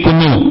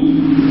സ്വീകരിക്കുന്നു.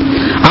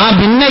 ആ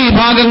ഭിന്ന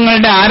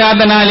വിഭാഗങ്ങളുടെ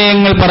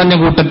ആരാധനാലയങ്ങൾ പറഞ്ഞ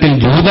കൂട്ടത്തിൽ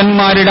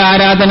ജൂതന്മാരുടെ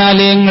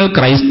ആരാധനാലയങ്ങൾ,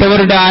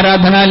 ക്രൈസ്തവരുടെ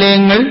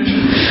ആരാധനാലയങ്ങൾ,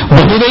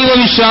 ബഹുദൈവ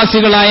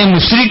വിശ്വാസികളായ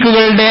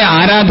മുശ്രിക്കുകളുടെ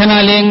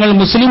ആരാധനാലയങ്ങൾ,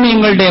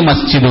 മുസ്ലിമീങ്ങളുടെ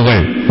മസ്ജിദുകൾ,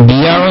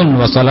 ബിയാഉൻ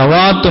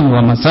വസലവാത്തുൻ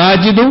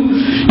വമസാജിദു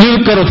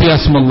യുദ്കറു ഫീഹാ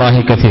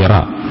ഇസ്മുല്ലാഹി കസീറ.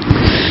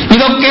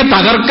 ഇതൊക്കെ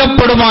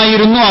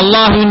തകർക്കപ്പെടുമായിരുന്നു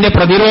അള്ളാഹുവിന്റെ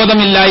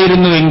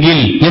പ്രതിരോധമില്ലായിരുന്നുവെങ്കിൽ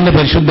എന്ന്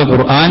പരിശുദ്ധ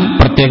ഖുർആൻ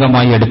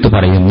പ്രത്യേകമായി എടുത്തു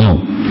പറയുന്നു.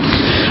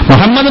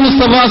 മുഹമ്മദ്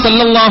മുസ്തഫ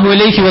സല്ലല്ലാഹു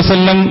അലൈഹി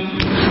വസല്ലം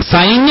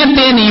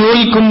സൈന്യത്തെ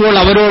നിയോഗിക്കുമ്പോൾ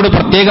അവരോട്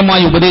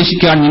പ്രത്യേകമായി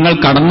ഉപദേശിക്കാൻ, നിങ്ങൾ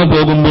കടന്നു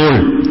പോകുമ്പോൾ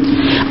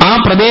ആ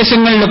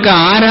പ്രദേശങ്ങളിലൊക്കെ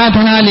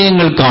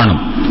ആരാധനാലയങ്ങൾ കാണും.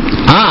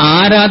 ആ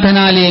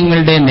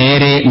ആരാധനാലയങ്ങളുടെ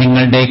നേരെ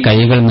നിങ്ങളുടെ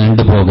കൈകൾ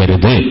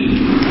നീണ്ടുപോകരുത്.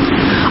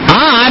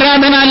 ആ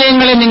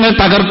ആരാധനാലയങ്ങളെ നിങ്ങൾ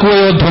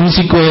തകർക്കുകയോ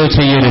ധ്വംസിക്കുകയോ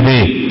ചെയ്യരുത്.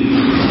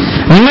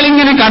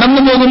 നിങ്ങളിങ്ങനെ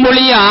കടന്നു പോകുമ്പോൾ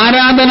ഈ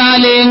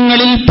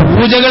ആരാധനാലയങ്ങളിൽ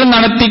പൂജകൾ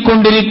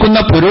നടത്തിക്കൊണ്ടിരിക്കുന്ന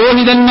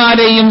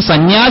പുരോഹിതന്മാരെയും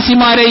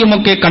സന്യാസിമാരെയും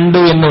ഒക്കെ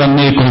കണ്ടു എന്ന്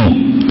വന്നേക്കുന്നു.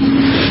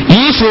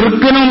 ഈ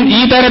ശിർക്കിനും ഈ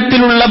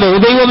തരത്തിലുള്ള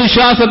ബൗദ്ധൈവ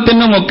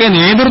വിശ്വാസത്തിനുമൊക്കെ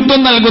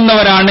നേതൃത്വം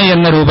നൽകുന്നവരാണ്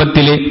എന്ന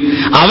രൂപത്തിൽ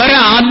അവരെ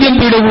ആദ്യം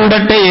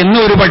പിടികൂടട്ടെ എന്ന്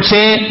ഒരു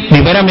പക്ഷേ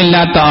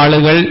വിവരമില്ലാത്ത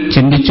ആളുകൾ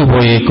ചിന്തിച്ചു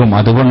പോയേക്കും.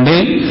 അതുകൊണ്ട്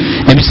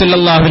നബി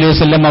സല്ലല്ലാഹു അലൈഹി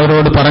വസല്ലം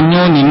അവരോട്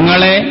പറഞ്ഞു,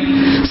 നിങ്ങളെ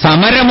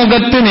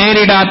സമരമുഖത്ത്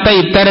നേരിടാത്ത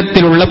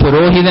ഇത്തരത്തിലുള്ള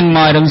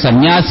പുരോഹിതന്മാരും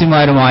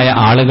സന്യാസിമാരുമായ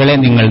ആളുകളെ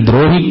നിങ്ങൾ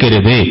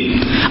ദ്രോഹിക്കരുത്.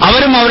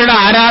 അവരും അവരുടെ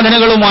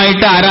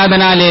ആരാധനകളുമായിട്ട്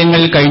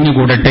ആരാധനാലയങ്ങളിൽ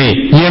കഴിഞ്ഞുകൂടട്ടെ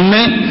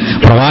എന്ന്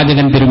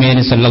പ്രവാചകൻ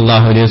തിരുമേനി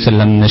സല്ലല്ലാഹു അലൈഹി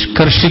വസല്ലം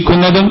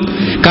നിഷ്കർഷിക്കുന്നതും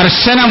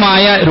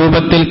കർശനമായ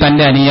രൂപത്തിൽ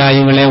തന്റെ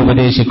അനുയായികളെ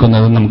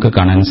ഉപദേശിക്കുന്നതും നമുക്ക്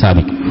കാണാൻ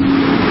സാധിക്കും.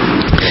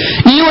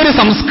 ഈ ഒരു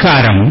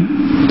സംസ്കാരം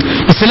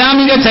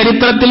ഇസ്ലാമിക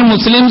ചരിത്രത്തിൽ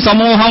മുസ്ലിം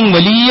സമൂഹം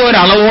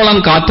വലിയൊരളവോളം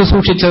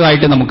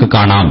കാത്തുസൂക്ഷിച്ചതായിട്ട് നമുക്ക്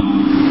കാണാം.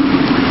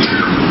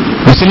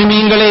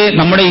 മുസ്ലിമീങ്ങളെ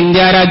നമ്മുടെ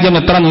ഇന്ത്യ രാജ്യം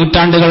എത്ര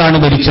നൂറ്റാണ്ടുകളാണ്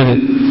ഭരിച്ചത്?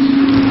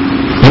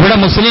 ഇവിടെ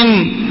മുസ്ലിം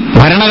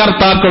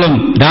ഭരണകർത്താക്കളും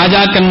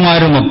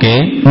രാജാക്കന്മാരുമൊക്കെ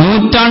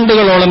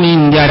നൂറ്റാണ്ടുകളോളം ഈ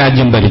ഇന്ത്യ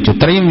രാജ്യം ഭരിച്ചു.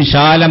 ഇത്രയും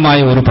വിശാലമായ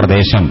ഒരു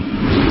പ്രദേശം.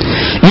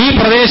 ഈ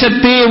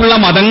പ്രദേശത്തെയുള്ള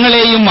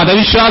മതങ്ങളെയും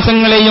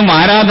മതവിശ്വാസങ്ങളെയും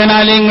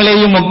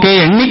ആരാധനാലയങ്ങളെയും ഒക്കെ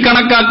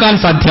എണ്ണിക്കണക്കാക്കാൻ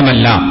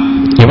സാധ്യമല്ല.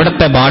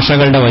 ഇവിടുത്തെ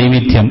ഭാഷകളുടെ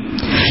വൈവിധ്യം,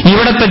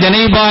 ഇവിടുത്തെ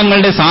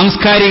ജനവിഭാഗങ്ങളുടെ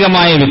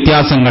സാംസ്കാരികമായ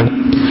വ്യത്യാസങ്ങൾ,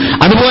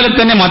 അതുപോലെ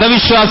തന്നെ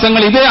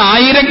മതവിശ്വാസങ്ങൾ, ഇത്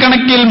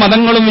ആയിരക്കണക്കിൽ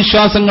മതങ്ങളും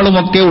വിശ്വാസങ്ങളും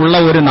ഒക്കെ ഉള്ള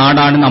ഒരു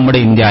നാടാണ് നമ്മുടെ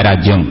ഇന്ത്യ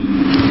രാജ്യം.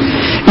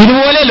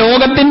 ഇതുപോലെ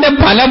ലോകത്തിന്റെ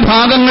പല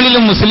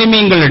ഭാഗങ്ങളിലും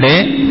മുസ്ലിമീങ്ങളുടെ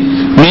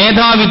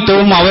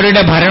മേധാവിത്വവും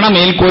അവരുടെ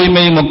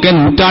ഭരണമേൽക്കോയ്മയും ഒക്കെ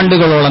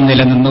നൂറ്റാണ്ടുകളോളം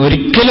നിലനിന്ന്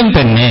ഒരിക്കലും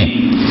തന്നെ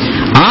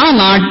ആ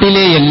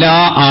നാട്ടിലെ എല്ലാ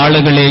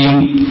ആളുകളെയും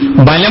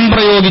ബലം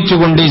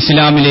പ്രയോഗിച്ചുകൊണ്ട്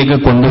ഇസ്ലാമിലേക്ക്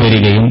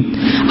കൊണ്ടുവരികയും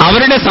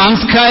അവരുടെ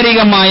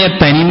സാംസ്കാരികമായ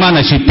തനിമ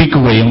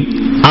നശിപ്പിക്കുകയും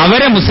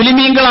അവരെ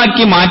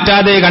മുസ്ലിമീങ്ങളാക്കി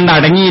മാറ്റാതെ കണ്ട്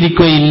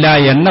അടങ്ങിയിരിക്കുകയില്ല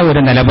എന്ന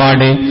ഒരു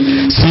നിലപാട്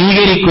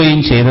സ്വീകരിക്കുകയും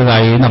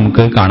ചെയ്തതായി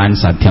നമുക്ക് കാണാൻ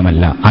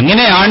സാധ്യമല്ല.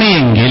 അങ്ങനെയാണ്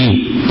എങ്കിൽ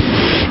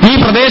ഈ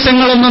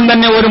പ്രദേശങ്ങളൊന്നും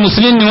തന്നെ ഒരു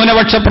മുസ്ലിം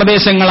ന്യൂനപക്ഷ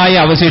പ്രദേശങ്ങളായി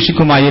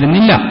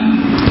അവശേഷിക്കുമായിരുന്നില്ല.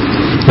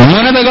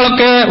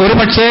 ന്യൂനതകളൊക്കെ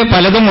ഒരുപക്ഷെ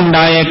പലതും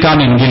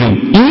ഉണ്ടായേക്കാമെങ്കിലും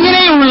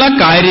ഇങ്ങനെയുള്ള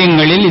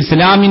കാര്യങ്ങളിൽ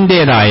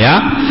ഇസ്ലാമിന്റേതായ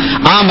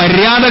ആ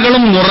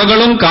മര്യാദകളും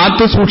മുറകളും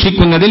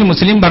കാത്തുസൂക്ഷിക്കുന്നതിൽ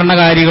മുസ്ലിം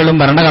ഭരണകാരികളും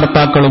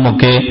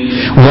ഭരണകർത്താക്കളുമൊക്കെ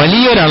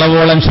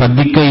വലിയൊരളവോളം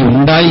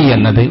ശ്രദ്ധിക്കുകയുണ്ടായി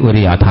എന്നത് ഒരു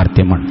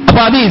യാഥാർത്ഥ്യമാണ്.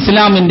 അപ്പൊ അത്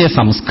ഇസ്ലാമിന്റെ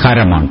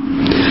സംസ്കാരമാണ്.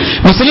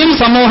 മുസ്ലിം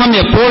സമൂഹം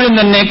എപ്പോഴും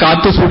തന്നെ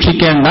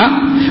കാത്തുസൂക്ഷിക്കേണ്ട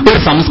ഒരു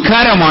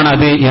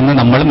സംസ്കാരമാണത് എന്ന്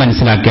നമ്മൾ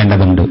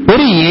മനസ്സിലാക്കേണ്ടതുണ്ട്.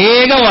 ഒരു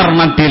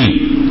ഏകവർണ്ണത്തിൽ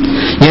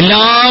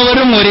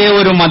എല്ലാവരും ഒരേ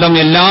ഒരു മതം,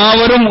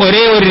 എല്ലാവരും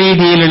ഒരേ ഒരു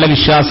രീതിയിലുള്ള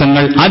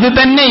വിശ്വാസങ്ങൾ, അത്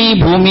തന്നെ ഈ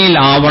ഭൂമിയിൽ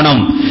ആവണം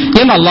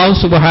എന്ന് അല്ലാഹു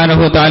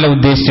സുബ്ഹാനഹു വ തആല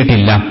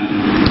ഉദ്ദേശിച്ചിട്ടില്ല.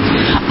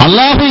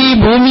 അള്ളാഹു ഈ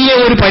ഭൂമിയെ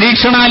ഒരു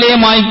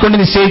പരീക്ഷണാലയമായിക്കൊണ്ട്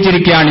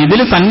നിശ്ചയിച്ചിരിക്കുകയാണ്. ഇതിൽ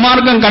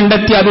സന്മാർഗം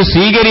കണ്ടെത്തി അത്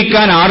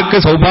സ്വീകരിക്കാൻ ആർക്ക്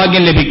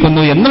സൗഭാഗ്യം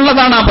ലഭിക്കുന്നു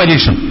എന്നുള്ളതാണ് ആ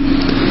പരീക്ഷണം.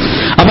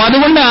 അപ്പൊ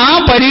അതുകൊണ്ട് ആ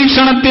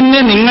പരീക്ഷണത്തിന്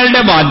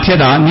നിങ്ങളുടെ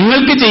ബാധ്യത,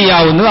 നിങ്ങൾക്ക്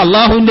ചെയ്യാവുന്നത്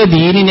അള്ളാഹുവിന്റെ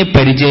ദീനിനെ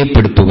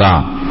പരിചയപ്പെടുത്തുക,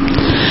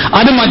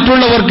 അത്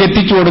മറ്റുള്ളവർക്ക്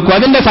എത്തിച്ചു കൊടുക്കുക,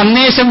 അതിന്റെ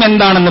സന്ദേശം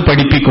എന്താണെന്ന്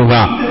പഠിപ്പിക്കുക.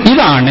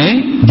 ഇതാണ്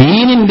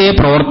ദീനിന്റെ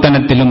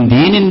പ്രവർത്തനത്തിലും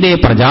ദീനിന്റെ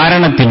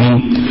പ്രചാരണത്തിലും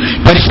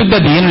പരിശുദ്ധ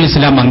ദീനുൽ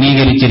ഇസ്ലാം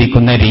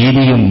അംഗീകരിച്ചിരിക്കുന്ന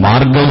രീതിയും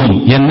മാർഗവും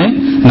എന്ന്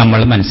നമ്മൾ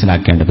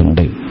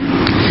മനസ്സിലാക്കേണ്ടതുണ്ട്.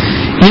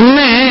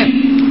 ഇന്ന്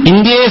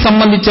ഇന്ത്യയെ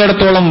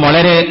സംബന്ധിച്ചിടത്തോളം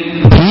വളരെ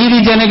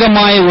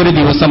ഭീതിജനകമായ ഒരു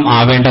ദിവസം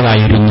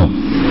ആവേണ്ടതായിരുന്നു.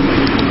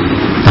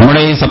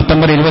 നമ്മുടെ ഈ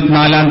സെപ്റ്റംബർ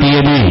 24-ാം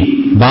തീയതി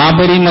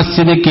ബാബരി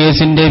മസ്ജിദ്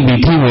കേസിന്റെ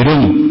വിധി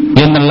വരും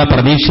എന്നുള്ള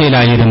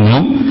പ്രതീക്ഷയിലായിരുന്നു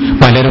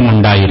പലരും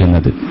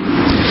ഉണ്ടായിരുന്നത്.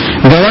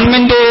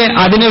 ഗവൺമെന്റ്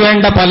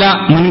അതിനുവേണ്ട പല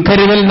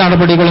മുൻകരുതൽ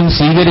നടപടികളും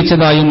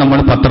സ്വീകരിച്ചതായും നമ്മൾ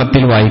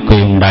പത്രത്തിൽ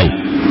വായിക്കുകയുണ്ടായി.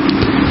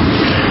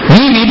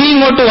 ഈ വിധി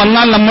ഇങ്ങോട്ട്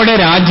വന്നാൽ നമ്മുടെ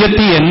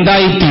രാജ്യത്ത്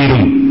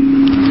എന്തായിത്തീരും,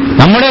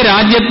 നമ്മുടെ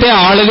രാജ്യത്തെ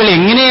ആളുകൾ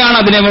എങ്ങനെയാണ്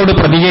അതിനോട്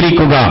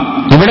പ്രതികരിക്കുക,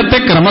 ഇവിടുത്തെ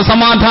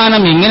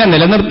ക്രമസമാധാനം എങ്ങനെ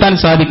നിലനിർത്താൻ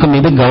സാധിക്കും,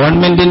 ഇത്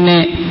ഗവൺമെന്റിനെ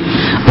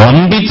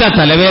വമ്പിച്ച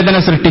തലവേദന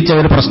സൃഷ്ടിച്ച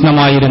ഒരു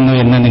പ്രശ്നമായിരുന്നു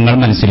എന്ന് നിങ്ങൾ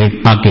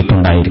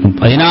മനസ്സിലാക്കിയിട്ടുണ്ടായിരിക്കും.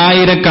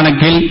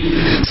 10,000-കണക്കിൽ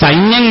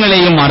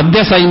സൈന്യങ്ങളെയും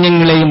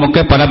അർദ്ധസൈന്യങ്ങളെയും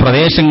ഒക്കെ പല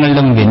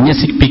പ്രദേശങ്ങളിലും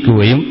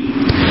വിന്യസിപ്പിക്കുകയും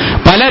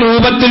പല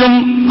രൂപത്തിലും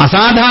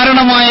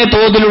അസാധാരണമായ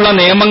തോതിലുള്ള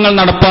നിയമങ്ങൾ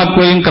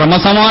നടപ്പാക്കുകയും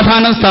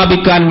ക്രമസമാധാനം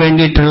സ്ഥാപിക്കാൻ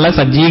വേണ്ടിയിട്ടുള്ള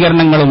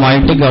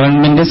സജ്ജീകരണങ്ങളുമായിട്ട്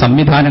ഗവൺമെന്റ്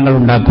സംവിധാനങ്ങൾ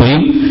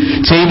ഉണ്ടാക്കുകയും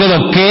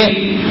ചെയ്തതൊക്കെ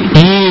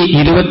ഈ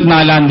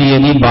 24-ാം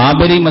തീയതി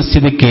ബാബരി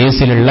മസ്ജിദ്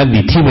കേസിലുള്ള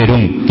വിധി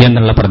വരും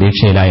എന്നുള്ള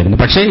പ്രതീക്ഷയിലായിരുന്നു.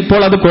 പക്ഷേ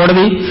ഇപ്പോൾ അത്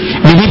കോടതി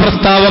വിധി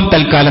പ്രസ്താവം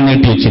തൽക്കാലം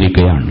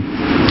നീട്ടിവെച്ചിരിക്കുകയാണ്.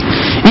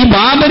 ഈ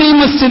ബാബരി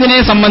മസ്ജിദിനെ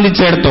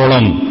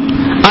സംബന്ധിച്ചിടത്തോളം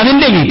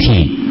അതിന്റെ വിധി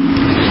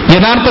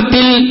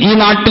യഥാർത്ഥത്തിൽ ഈ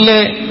നാട്ടിലെ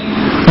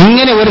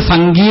ഇങ്ങനെ ഒരു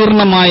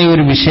സങ്കീർണമായ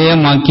ഒരു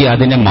വിഷയമാക്കി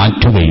അതിനെ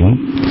മാറ്റുകയും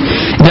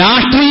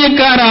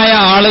രാഷ്ട്രീയക്കാരായ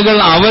ആളുകൾ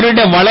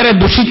അവരുടെ വളരെ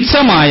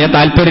ദുഷിച്ചമായ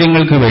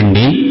താൽപര്യങ്ങൾക്ക്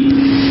വേണ്ടി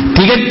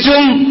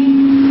തികച്ചും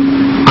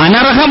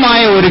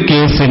അനർഹമായ ഒരു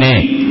കേസിനെ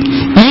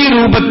ഈ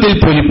രൂപത്തിൽ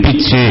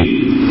പൊലിപ്പിച്ച്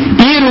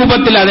ഈ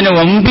രൂപത്തിൽ അതിനെ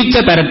വമ്പിച്ച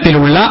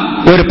തരത്തിലുള്ള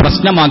ഒരു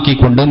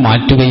പ്രശ്നമാക്കിക്കൊണ്ട്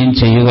മാറ്റുകയും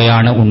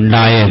ചെയ്യുകയാണ്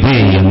ഉണ്ടായത്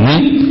എന്ന്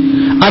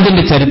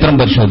അതിന്റെ ചരിത്രം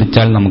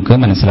പരിശോധിച്ചാൽ നമുക്ക്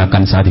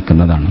മനസ്സിലാക്കാൻ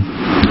സാധിക്കുന്നതാണ്.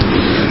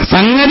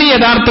 സംഗതി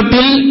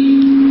യഥാർത്ഥത്തിൽ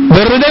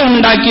വെറുതെ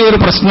ഉണ്ടാക്കിയ ഒരു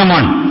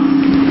പ്രശ്നമാണ്.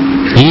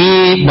 ഈ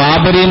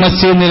ബാബരി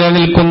മസ്ജിദ്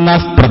നിലനിൽക്കുന്ന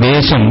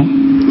പ്രദേശം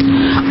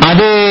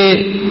അത്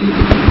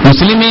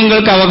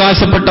മുസ്ലിമീങ്ങൾക്ക്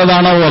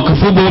അവകാശപ്പെട്ടതാണോ,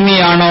 വഖഫ്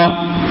ഭൂമിയാണോ,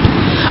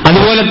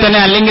 അതുപോലെ തന്നെ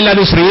അല്ലെങ്കിൽ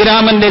അത്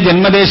ശ്രീരാമന്റെ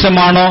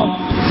ജന്മദേശമാണോ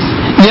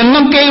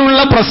എന്നൊക്കെയുള്ള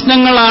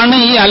പ്രശ്നങ്ങളാണ്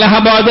ഈ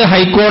അലഹബാദ്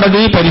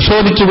ഹൈക്കോടതി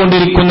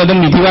പരിശോധിച്ചുകൊണ്ടിരിക്കുന്നതും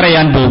വിധി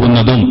പറയാൻ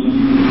പോകുന്നതും.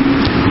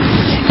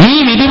 ഈ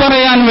വിധി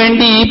പറയാൻ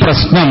വേണ്ടി ഈ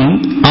പ്രശ്നം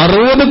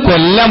 60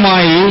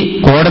 കൊല്ലമായി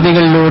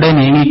കോടതികളിലൂടെ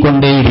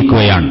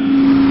നീങ്ങിക്കൊണ്ടേയിരിക്കുകയാണ്.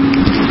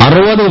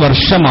 60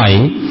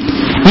 വർഷമായി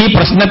ഈ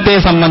പ്രശ്നത്തെ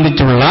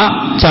സംബന്ധിച്ചുള്ള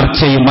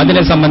ചർച്ചയും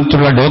അതിനെ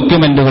സംബന്ധിച്ചുള്ള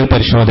ഡോക്യുമെന്റുകൾ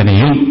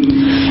പരിശോധനയും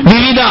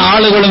വിവിധ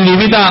ആളുകളും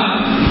വിവിധ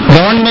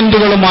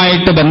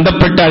ഗവൺമെന്റുകളുമായിട്ട്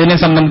ബന്ധപ്പെട്ട് അതിനെ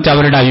സംബന്ധിച്ച്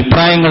അവരുടെ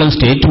അഭിപ്രായങ്ങളും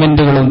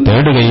സ്റ്റേറ്റ്മെന്റുകളും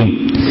തേടുകയും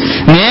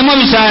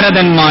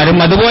നിയമവിശാരദന്മാരും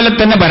അതുപോലെ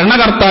തന്നെ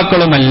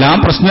ഭരണകർത്താക്കളുമെല്ലാം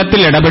പ്രശ്നത്തിൽ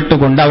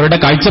ഇടപെട്ടുകൊണ്ട് അവരുടെ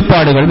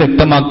കാഴ്ചപ്പാടുകൾ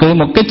വ്യക്തമാക്കുകയും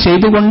ഒക്കെ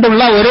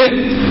ചെയ്തുകൊണ്ടുള്ള ഒരു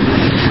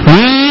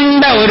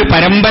നീണ്ട ഒരു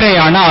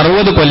പരമ്പരയാണ്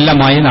 60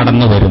 കൊല്ലമായി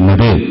നടന്നു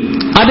വരുന്നത്.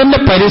 അതിന്റെ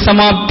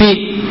പരിസമാപ്തി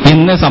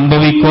ഇന്ന്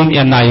സംഭവിക്കും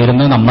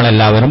എന്നായിരുന്നു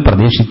നമ്മളെല്ലാവരും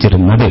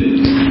പ്രതീക്ഷിച്ചിരുന്നത്.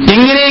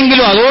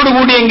 എങ്ങനെയെങ്കിലും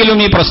അതോടുകൂടിയെങ്കിലും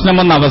ഈ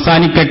പ്രശ്നമൊന്ന്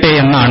അവസാനിക്കട്ടെ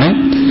എന്നാണ്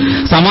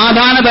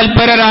സമാധാന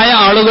തൽപരരായ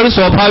ആളുകൾ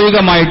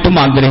സ്വാഭാവികമായിട്ടും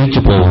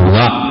ആഗ്രഹിച്ചു പോവുക.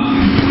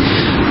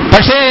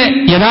 പക്ഷേ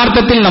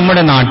യഥാർത്ഥത്തിൽ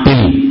നമ്മുടെ നാട്ടിൽ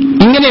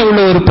ഇങ്ങനെയുള്ള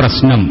ഒരു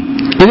പ്രശ്നം,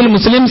 ഇതിൽ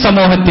മുസ്ലിം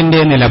സമൂഹത്തിന്റെ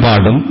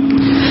നിലപാടും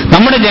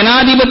നമ്മുടെ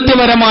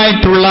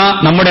ജനാധിപത്യപരമായിട്ടുള്ള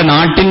നമ്മുടെ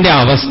നാട്ടിന്റെ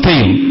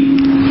അവസ്ഥയും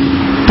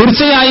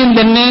തീർച്ചയായും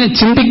തന്നെ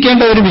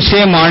ചിന്തിക്കേണ്ട ഒരു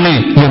വിഷയമാണ്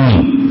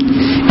എന്നും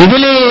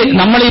ഇതിൽ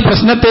നമ്മൾ ഈ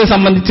പ്രശ്നത്തെ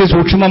സംബന്ധിച്ച്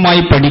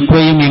സൂക്ഷ്മമായി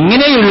പഠിക്കുകയും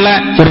എങ്ങനെയുള്ള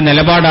ഒരു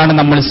നിലപാടാണ്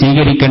നമ്മൾ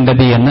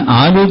സ്വീകരിക്കേണ്ടത് എന്ന്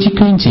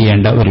ആലോചിക്കുകയും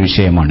ചെയ്യേണ്ട ഒരു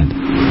വിഷയമാണിത്.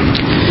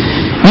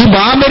 ഈ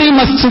ബാബരി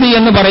മസ്ജിദ്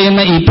എന്ന്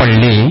പറയുന്ന ഈ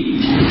പള്ളി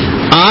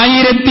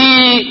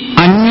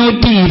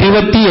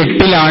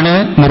 1528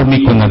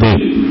 നിർമ്മിക്കുന്നത്.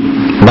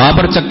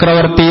 ബാബർ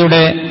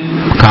ചക്രവർത്തിയുടെ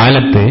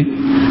കാലത്ത്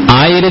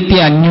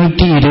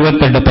 1528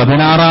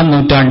 16-ാം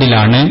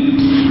നൂറ്റാണ്ടിലാണ്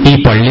ഈ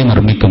പള്ളി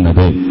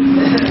നിർമ്മിക്കുന്നത്.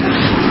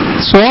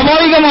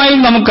 സ്വാഭാവികമായും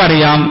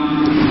നമുക്കറിയാം,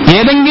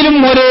 ഏതെങ്കിലും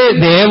ഒരു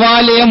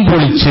ദേവാലയം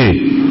പൊളിച്ച്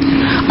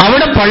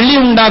അവിടെ പള്ളി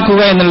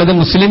ഉണ്ടാക്കുക എന്നുള്ളത്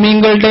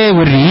മുസ്ലിമീങ്ങളുടെ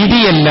ഒരു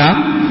രീതിയല്ല.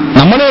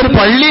 നമ്മൾ ഒരു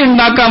പള്ളി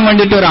ഉണ്ടാക്കാൻ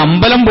വേണ്ടിയിട്ട് ഒരു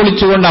അമ്പലം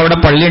പൊളിച്ചുകൊണ്ട് അവിടെ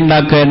പള്ളി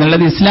ഉണ്ടാക്കുക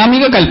എന്നുള്ളത്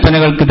ഇസ്ലാമിക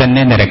കൽപ്പനകൾക്ക്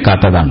തന്നെ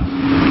നിരക്കാത്തതാണ്.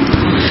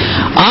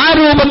 ആ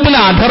രൂപത്തിൽ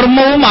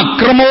അധർമ്മവും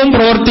അക്രമവും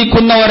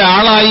പ്രവർത്തിക്കുന്ന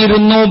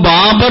ഒരാളായിരുന്നു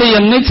ബാബർ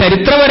എന്ന്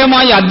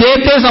ചരിത്രപരമായി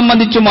അദ്ദേഹത്തെ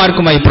സംബന്ധിച്ചും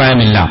ആർക്കും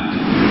അഭിപ്രായമില്ല.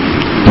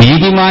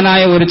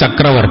 നീതിമാനായ ഒരു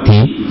ചക്രവർത്തി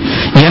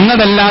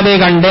എന്നതല്ലാതെ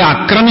കണ്ട്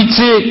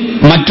ആക്രമിച്ച്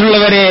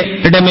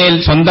മറ്റുള്ളവരുടെ മേൽ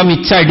സ്വന്തം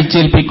ഇച്ഛ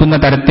അടിച്ചേൽപ്പിക്കുന്ന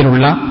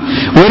തരത്തിലുള്ള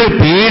ഒരു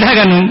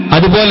പീഡകനും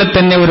അതുപോലെ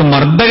തന്നെ ഒരു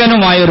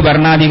മർദ്ദകനുമായ ഒരു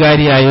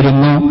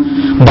ഭരണാധികാരിയായിരുന്നു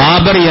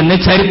ബാബറി എന്ന്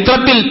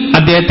ചരിത്രത്തിൽ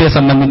അദ്ദേഹത്തെ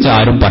സംബന്ധിച്ച്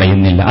ആരും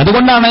പറയുന്നില്ല.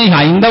 അതുകൊണ്ടാണ് ഈ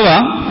ഹൈന്ദവ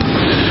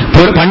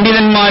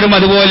പണ്ഡിതന്മാരും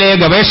അതുപോലെ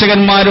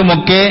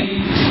ഗവേഷകന്മാരുമൊക്കെ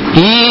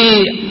ഈ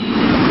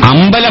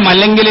അമ്പലം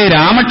അല്ലെങ്കിൽ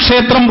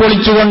രാമക്ഷേത്രം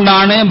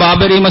പൊളിച്ചുകൊണ്ടാണ്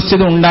ബാബരി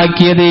മസ്ജിദ്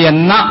ഉണ്ടാക്കിയത്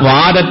എന്ന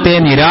വാദത്തെ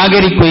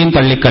നിരാകരിക്കുകയും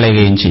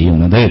തള്ളിക്കളയുകയും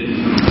ചെയ്യുന്നത്.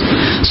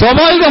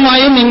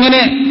 സ്വാഭാവികമായും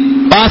ഇങ്ങനെ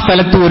ആ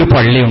സ്ഥലത്ത് ഒരു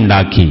പള്ളി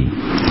ഉണ്ടാക്കി.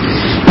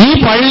 ഈ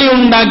പള്ളി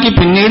ഉണ്ടാക്കി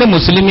പിന്നീട്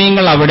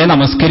മുസ്ലിമീങ്ങൾ അവിടെ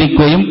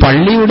നമസ്കരിക്കുകയും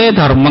പള്ളിയുടെ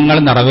ധർമ്മങ്ങൾ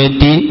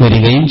നിറവേറ്റി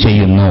വരികയും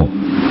ചെയ്യുന്നു.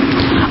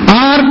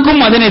 ആർക്കും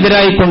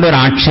അതിനെതിരായിക്കൊണ്ടൊരു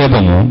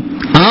ആക്ഷേപമോ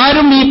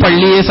ആരും ഈ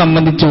പള്ളിയെ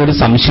സംബന്ധിച്ച് ഒരു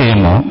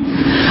സംശയമോ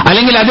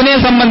അല്ലെങ്കിൽ അതിനെ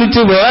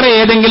സംബന്ധിച്ച് വേറെ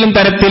ഏതെങ്കിലും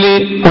തരത്തിൽ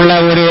ഉള്ള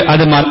ഒരു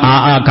അത്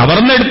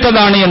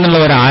കവർന്നെടുത്തതാണ് എന്നുള്ള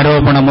ഒരു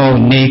ആരോപണമോ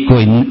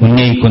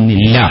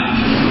ഉന്നയിക്കുന്നില്ല.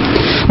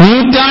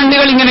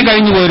 നൂറ്റാണ്ടുകൾ ഇങ്ങനെ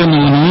കഴിഞ്ഞു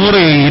പോരുന്നു.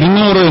 100,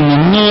 200,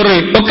 300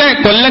 ഒക്കെ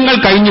കൊല്ലങ്ങൾ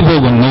കഴിഞ്ഞു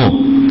പോകുന്നു.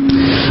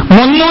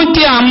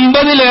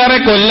 350-ലേറെ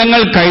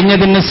കൊല്ലങ്ങൾ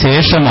കഴിഞ്ഞതിന്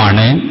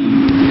ശേഷമാണ്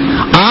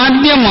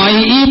ആദ്യമായി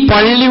ഈ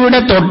പള്ളിയുടെ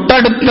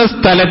തൊട്ടടുത്ത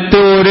സ്ഥലത്ത്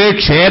ഒരു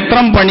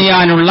ക്ഷേത്രം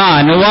പണിയാനുള്ള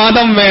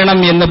അനുവാദം വേണം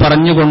എന്ന്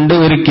പറഞ്ഞുകൊണ്ട്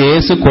ഒരു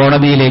കേസ്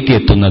കോടതിയിലേക്ക്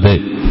എത്തുന്നത്.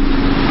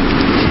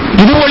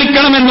 ഇത്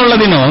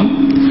പൊളിക്കണമെന്നുള്ളതിനോ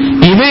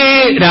ഇത്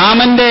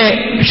രാമന്റെ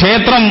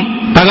ക്ഷേത്രം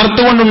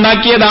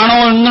തകർത്തുകൊണ്ടുണ്ടാക്കിയതാണോ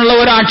എന്നുള്ള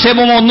ഒരു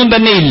ആക്ഷേപമോ ഒന്നും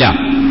തന്നെയില്ല.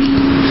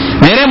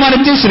 നേരെ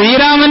മറിച്ച്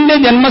ശ്രീരാമന്റെ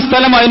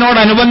ജന്മസ്ഥലം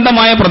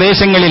അതിനോടനുബന്ധമായ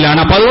പ്രദേശങ്ങളിലാണ്.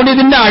 അപ്പൊ അതുകൊണ്ട്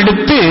ഇതിന്റെ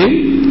അടുത്ത്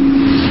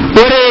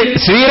ഒരു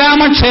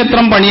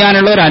ശ്രീരാമക്ഷേത്രം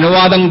പണിയാനുള്ള ഒരു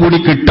അനുവാദം കൂടി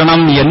കിട്ടണം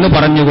എന്ന്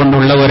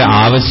പറഞ്ഞുകൊണ്ടുള്ള ഒരു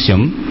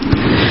ആവശ്യം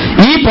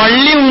ഈ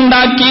പള്ളി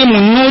ഉണ്ടാക്കി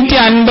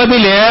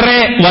 350-ലേറെ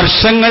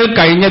വർഷങ്ങൾ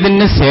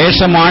കഴിഞ്ഞതിന്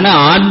ശേഷമാണ്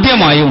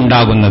ആദ്യമായി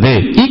ഉണ്ടാകുന്നത്.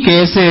 ഈ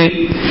കേസ്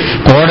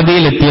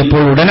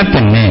കോടതിയിലെത്തിയപ്പോൾ ഉടനെ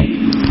തന്നെ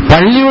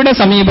പള്ളിയുടെ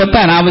സമീപത്ത്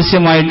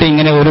അനാവശ്യമായിട്ട്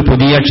ഇങ്ങനെ ഒരു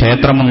പുതിയ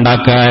ക്ഷേത്രം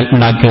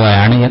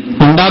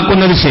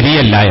ഉണ്ടാക്കുന്നത്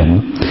ശരിയല്ല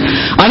എന്നും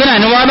അതിന്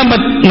അനുവാദം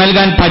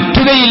നൽകാൻ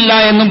പറ്റുകയില്ല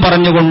എന്നും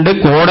പറഞ്ഞുകൊണ്ട്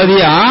കോടതി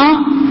ആ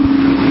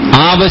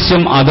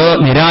ആവശ്യം അത്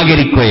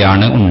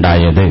നിരാകരിക്കുകയാണ്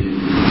ഉണ്ടായത്.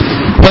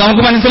 അപ്പൊ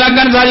നമുക്ക്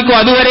മനസ്സിലാക്കാൻ സാധിക്കും,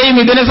 അതുവരെയും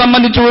ഇതിനെ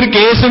സംബന്ധിച്ച് ഒരു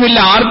കേസുമില്ല,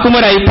 ആർക്കും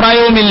ഒരു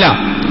അഭിപ്രായവുമില്ല.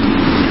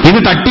 ഇത്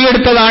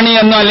തട്ടിയെടുത്തതാണ്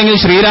എന്നോ അല്ലെങ്കിൽ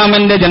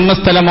ശ്രീരാമന്റെ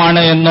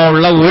ജന്മസ്ഥലമാണ് എന്നോ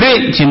ഉള്ള ഒരു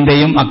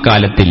ചിന്തയും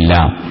അക്കാലത്തില്ല.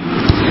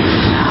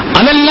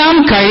 അതെല്ലാം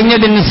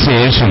കഴിഞ്ഞതിന്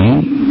ശേഷം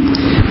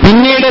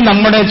പിന്നീട്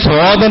നമ്മുടെ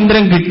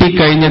സ്വാതന്ത്ര്യം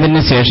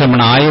കിട്ടിക്കഴിഞ്ഞതിന്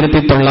ശേഷമാണ്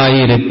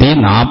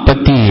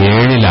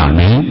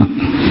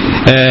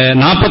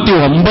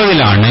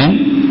 1947-49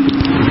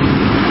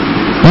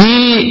 ഈ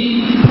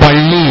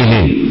പള്ളിയിൽ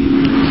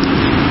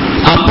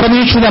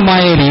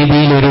അപ്രതീക്ഷിതമായ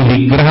രീതിയിൽ ഒരു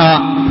വിഗ്രഹ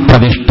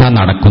പ്രതിഷ്ഠ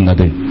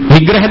നടക്കുന്നത്,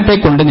 വിഗ്രഹത്തെ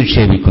കൊണ്ട്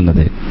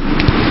നിക്ഷേപിക്കുന്നത്.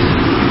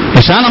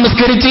 ഇശാ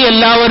നമസ്കരിച്ച്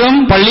എല്ലാവരും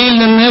പള്ളിയിൽ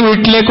നിന്ന്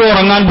വീട്ടിലേക്ക്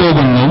ഉറങ്ങാൻ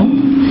പോകുന്നു.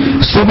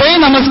 സുബഹി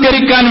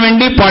നമസ്കരിക്കാൻ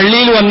വേണ്ടി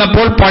പള്ളിയിൽ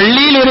വന്നപ്പോൾ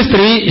പള്ളിയിൽ ഒരു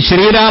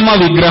ശ്രീരാമ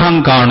വിഗ്രഹം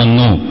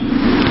കാണുന്നു.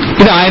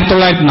 ഇത്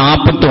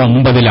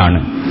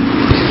 1949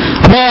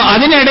 അപ്പോ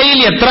അതിനിടയിൽ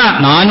എത്ര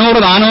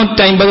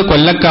 400-450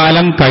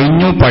 കൊല്ലക്കാലം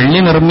കഴിഞ്ഞു പള്ളി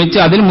നിർമ്മിച്ച്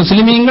അതിൽ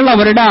മുസ്ലിമീങ്ങൾ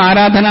അവരുടെ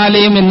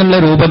ആരാധനാലയം എന്നുള്ള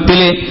രൂപത്തിൽ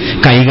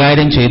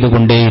കൈകാര്യം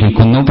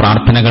ചെയ്തുകൊണ്ടേയിരിക്കുന്നു,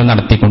 പ്രാർത്ഥനകൾ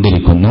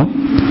നടത്തിക്കൊണ്ടിരിക്കുന്നു.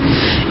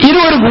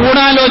 ഇതൊരു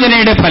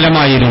ഗൂഢാലോചനയുടെ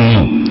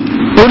ഫലമായിരുന്നു.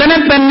 ഉടനെ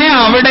തന്നെ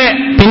അവിടെ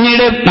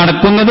പിന്നീട്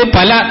നടക്കുന്നത്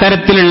പല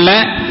തരത്തിലുള്ള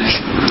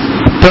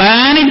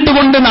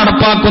പ്ലാനിട്ടുകൊണ്ട്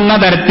നടപ്പാക്കുന്ന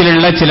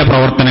തരത്തിലുള്ള ചില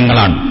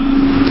പ്രവർത്തനങ്ങളാണ്.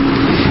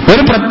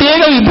 ഒരു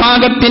പ്രത്യേക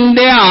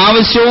വിഭാഗത്തിന്റെ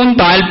ആവശ്യവും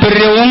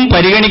താൽപര്യവും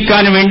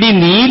പരിഗണിക്കാൻ വേണ്ടി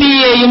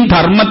നീതിയെയും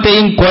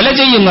ധർമ്മത്തെയും കൊല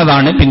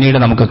ചെയ്യുന്നതാണ് പിന്നീട്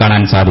നമുക്ക്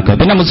കാണാൻ സാധിക്കുക.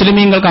 പിന്നെ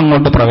മുസ്ലിമീങ്ങൾക്ക്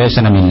അങ്ങോട്ട്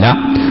പ്രവേശനമില്ല,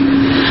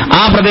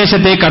 ആ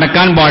പ്രദേശത്തേക്ക്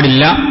കടക്കാൻ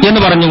പാടില്ല എന്ന്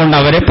പറഞ്ഞുകൊണ്ട്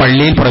അവരെ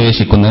പള്ളിയിൽ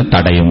പ്രവേശിക്കുന്നത്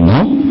തടയുന്നു.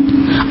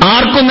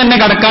 ആർക്കും തന്നെ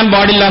കടക്കാൻ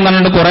പാടില്ല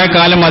എന്നുകൊണ്ട് കുറെ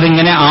കാലം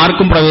അതിങ്ങനെ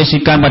ആർക്കും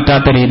പ്രവേശിക്കാൻ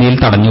പറ്റാത്ത രീതിയിൽ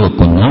തടഞ്ഞു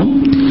വെക്കുന്നു.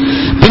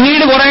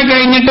 പിന്നീട് കുറെ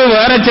കഴിഞ്ഞിട്ട്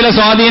വേറെ ചില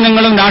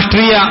സ്വാധീനങ്ങളും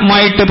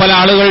രാഷ്ട്രീയമായിട്ട് പല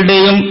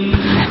ആളുകളുടെയും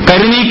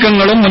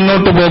കരുനീക്കങ്ങളും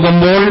മുന്നോട്ടു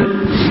പോകുമ്പോൾ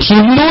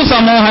ഹിന്ദു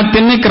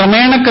സമൂഹത്തിന്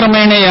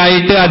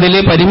ക്രമേണയായിട്ട് അതിൽ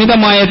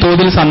പരിമിതമായ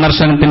തോതിൽ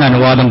സന്ദർശനത്തിന്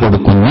അനുവാദം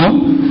കൊടുക്കുന്നു.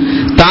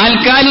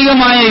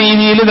 താൽക്കാലികമായ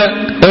രീതിയിൽ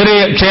ഒരു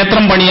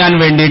ക്ഷേത്രം പണിയാൻ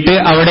വേണ്ടിയിട്ട്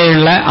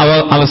അവിടെയുള്ള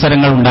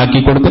അവസരങ്ങൾ ഉണ്ടാക്കി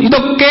കൊടുക്കും.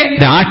 ഇതൊക്കെ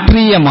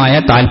രാഷ്ട്രീയമായ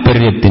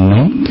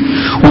താൽപര്യത്തിനും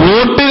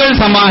വോട്ടുകൾ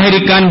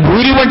സമാഹരിക്കാൻ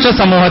ഭൂരിപക്ഷ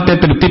സമൂഹത്തെ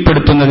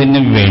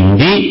തൃപ്തിപ്പെടുത്തുന്നതിനും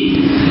വേണ്ടി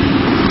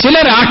ചില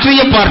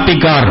രാഷ്ട്രീയ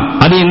പാർട്ടിക്കാർ,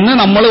 അത് ഇന്ന്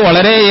നമ്മൾ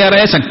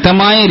വളരെയേറെ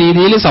ശക്തമായ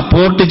രീതിയിൽ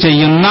സപ്പോർട്ട്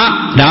ചെയ്യുന്ന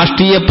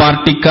രാഷ്ട്രീയ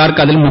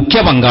പാർട്ടിക്കാർക്ക് അതിൽ മുഖ്യ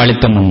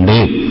പങ്കാളിത്തമുണ്ട്.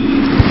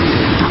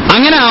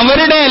 അങ്ങനെ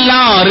അവരുടെ എല്ലാ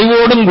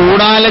അറിവോടും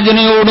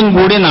ഗൂഢാലോചനയോടും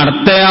കൂടി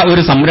നടത്തിയ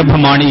ഒരു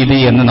സംരംഭമാണ് ഇത്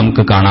എന്ന്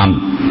നമുക്ക് കാണാം.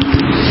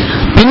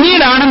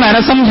 പിന്നീടാണ്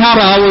നരസിംഹ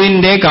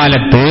റാവുവിന്റെ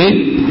കാലത്ത്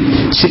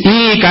ഈ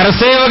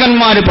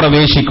കരസേവകന്മാർ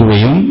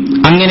പ്രവേശിക്കുകയും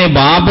അങ്ങനെ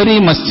ബാബരി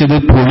മസ്ജിദ്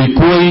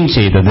പൊളിക്കുകയും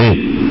ചെയ്തത്.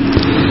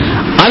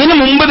 അതിനു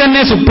മുമ്പ്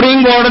തന്നെ സുപ്രീം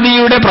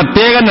കോടതിയുടെ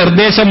പ്രത്യേക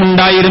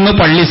നിർദ്ദേശമുണ്ടായിരുന്നു,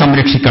 പള്ളി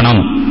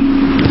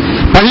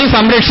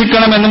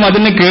സംരക്ഷിക്കണമെന്നും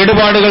അതിന്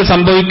കേടുപാടുകൾ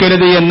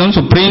സംഭവിക്കരുത് എന്നും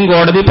സുപ്രീം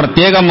കോടതി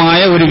പ്രത്യേകമായ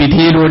ഒരു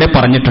വിധിയിലൂടെ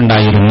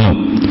പറഞ്ഞിട്ടുണ്ടായിരുന്നു.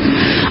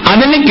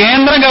 അതിന്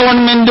കേന്ദ്ര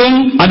ഗവൺമെന്റും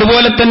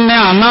അതുപോലെ തന്നെ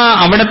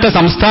അവിടുത്തെ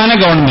സംസ്ഥാന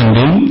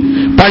ഗവൺമെന്റും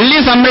പള്ളി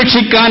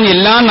സംരക്ഷിക്കാൻ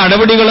എല്ലാ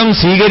നടപടികളും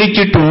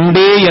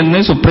സ്വീകരിച്ചിട്ടുണ്ട് എന്ന്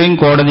സുപ്രീം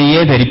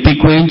കോടതിയെ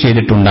ധരിപ്പിക്കുകയും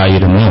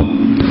ചെയ്തിട്ടുണ്ടായിരുന്നു.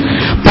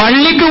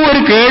 പള്ളിക്ക് ഒരു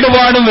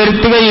കേടുപാടും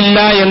വരുത്തുകയില്ല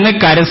എന്ന്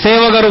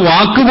കരസേവകർ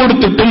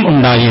വാക്കുകൊടുത്തിട്ടും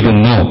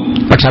ഉണ്ടായിരുന്നു.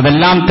 പക്ഷെ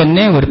അതെല്ലാം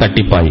തന്നെ ഒരു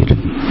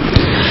തട്ടിപ്പായിരുന്നു.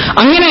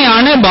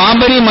 അങ്ങനെയാണ്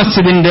ബാബരി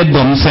മസ്ജിദിന്റെ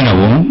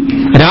ധ്വംസനവും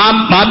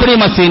ബാബരി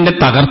മസ്ജിദിന്റെ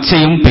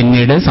തകർച്ചയും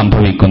പിന്നീട്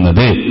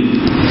സംഭവിക്കുന്നത്.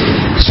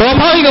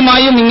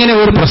 സ്വാഭാവികമായും ഇങ്ങനെ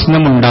ഒരു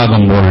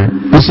പ്രശ്നമുണ്ടാകുമ്പോൾ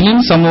മുസ്ലിം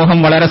സമൂഹം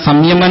വളരെ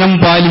സംയമനം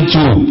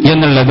പാലിച്ചു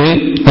എന്നുള്ളത്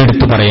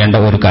എടുത്തു പറയേണ്ട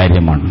ഒരു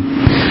കാര്യമാണ്.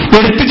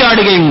 എടുത്തു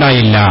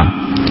ചാടുകയുണ്ടായില്ല.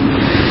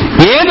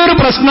 ഏതൊരു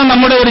പ്രശ്നം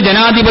നമ്മുടെ ഒരു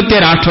ജനാധിപത്യ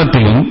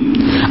രാഷ്ട്രത്തിലും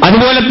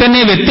അതുപോലെ തന്നെ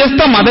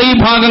വ്യത്യസ്ത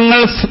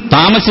മതവിഭാഗങ്ങൾ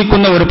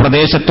താമസിക്കുന്ന ഒരു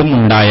പ്രദേശത്തും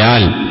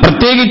ഉണ്ടായാൽ,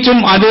 പ്രത്യേകിച്ചും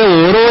അത്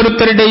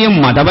ഓരോരുത്തരുടെയും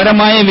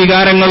മതപരമായ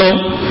വികാരങ്ങളോ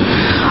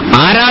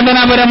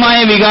ആരാധനാപരമായ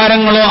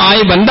വികാരങ്ങളോ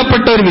ആയി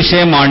ബന്ധപ്പെട്ട ഒരു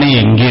വിഷയമാണ്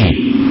എങ്കിൽ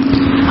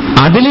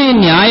അതിൽ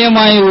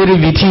ന്യായമായ ഒരു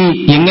വിധി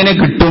എങ്ങനെ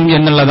കിട്ടും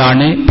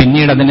എന്നുള്ളതാണ്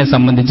പിന്നീട് അതിനെ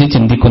സംബന്ധിച്ച്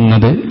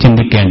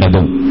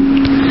ചിന്തിക്കേണ്ടതും.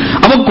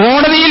 അപ്പൊ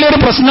കോടതിയിൽ ഒരു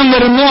പ്രശ്നം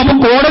വരുന്നു, അപ്പൊ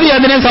കോടതി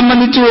അതിനെ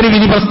സംബന്ധിച്ച് ഒരു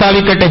വിധി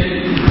പ്രസ്താവിക്കട്ടെ.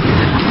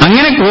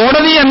 അങ്ങനെ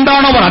കോടതി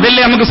എന്താണോ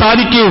അതല്ലേ നമുക്ക്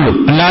സാധിക്കുകയുള്ളൂ.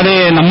 അല്ലാതെ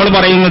നമ്മൾ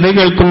പറയുന്നത്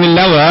കേൾക്കുന്നില്ല,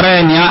 വേറെ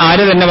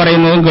ആര് തന്നെ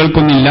പറയുന്നതും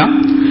കേൾക്കുന്നില്ല.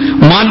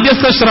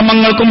 മാധ്യസ്ഥ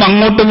ശ്രമങ്ങൾക്കും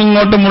അങ്ങോട്ടും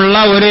ഇങ്ങോട്ടുമുള്ള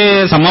ഒരു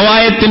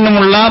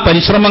സമവായത്തിനുമുള്ള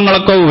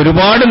പരിശ്രമങ്ങളൊക്കെ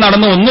ഒരുപാട്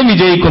നടന്നു, ഒന്നും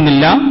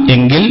വിജയിക്കുന്നില്ല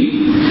എങ്കിൽ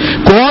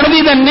കോടതി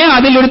തന്നെ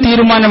അതിലൊരു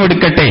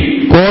തീരുമാനമെടുക്കട്ടെ.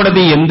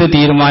 കോടതി എന്ത്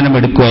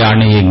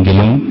തീരുമാനമെടുക്കുകയാണ്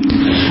എങ്കിലും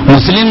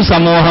മുസ്ലിം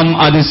സമൂഹം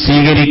അത്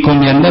സ്വീകരിക്കും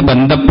എന്ന്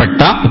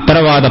ബന്ധപ്പെട്ട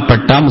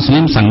ഉത്തരവാദപ്പെട്ട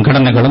മുസ്ലിം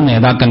സംഘടനകളും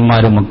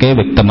നേതാക്കന്മാരുമൊക്കെ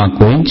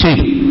വ്യക്തമാക്കുകയും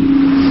ചെയ്തു.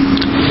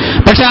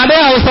 പക്ഷെ അതേ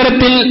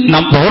അവസരത്തിൽ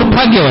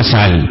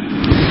ദൗർഭാഗ്യവശാൽ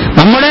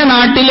നമ്മുടെ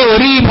നാട്ടിലെ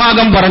ഒരു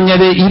വിഭാഗം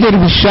പറഞ്ഞത് ഇതൊരു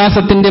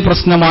വിശ്വാസത്തിന്റെ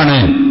പ്രശ്നമാണ്.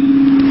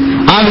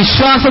 ആ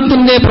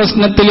വിശ്വാസത്തിന്റെ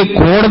പ്രശ്നത്തിൽ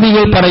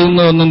കോടതികൾ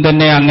പറയുന്നതൊന്നും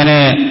തന്നെ അങ്ങനെ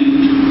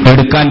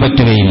എടുക്കാൻ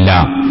പറ്റുകയില്ല.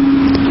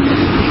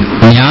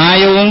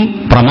 ന്യായവും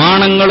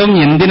പ്രമാണങ്ങളും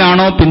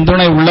എന്തിനാണോ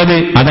പിന്തുണയുള്ളത്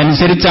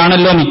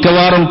അതനുസരിച്ചാണല്ലോ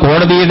മിക്കവാറും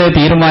കോടതിയുടെ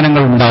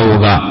തീരുമാനങ്ങൾ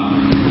ഉണ്ടാവുക.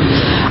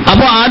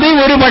 അപ്പൊ അത്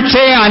ഒരു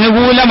പക്ഷേ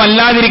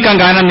അനുകൂലമല്ലാതിരിക്കാം.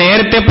 കാരണം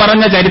നേരത്തെ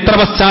പറഞ്ഞ ചരിത്ര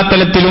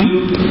പശ്ചാത്തലത്തിലും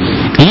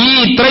ഈ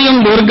ഇത്രയും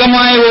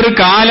ദീർഘമായ ഒരു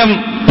കാലം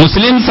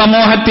മുസ്ലിം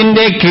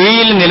സമൂഹത്തിന്റെ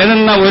കീഴിൽ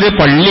നിലനിന്ന ഒരു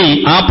പള്ളി,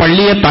 ആ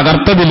പള്ളിയെ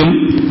തകർത്തതിലും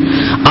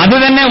അത്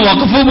തന്നെ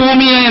വഖഫ്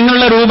ഭൂമി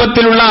എന്നുള്ള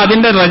രൂപത്തിലുള്ള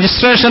അതിന്റെ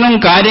രജിസ്ട്രേഷനും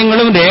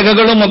കാര്യങ്ങളും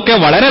രേഖകളും ഒക്കെ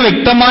വളരെ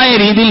വ്യക്തമായ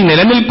രീതിയിൽ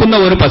നിലനിൽക്കുന്ന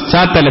ഒരു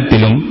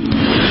പശ്ചാത്തലത്തിലും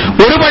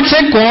ഒരുപക്ഷെ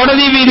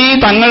കോടതി വിധി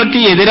തങ്ങൾക്ക്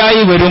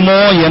എതിരായി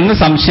വരുമോ എന്ന്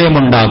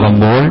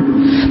സംശയമുണ്ടാകുമ്പോൾ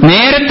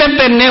നേരത്തെ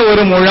തന്നെ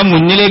ഒരു മുഴം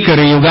മുന്നിലേക്ക്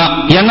എറിയുക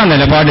എന്ന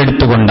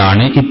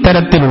നിലപാടെടുത്തുകൊണ്ടാണ്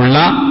ഇത്തരത്തിലുള്ള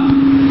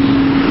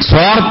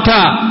സ്വാർത്ഥ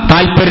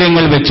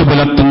താൽപര്യങ്ങൾ വെച്ചു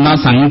പുലർത്തുന്ന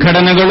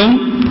സംഘടനകളും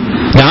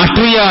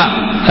രാഷ്ട്രീയ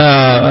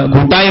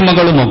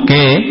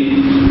കൂട്ടായ്മകളുമൊക്കെ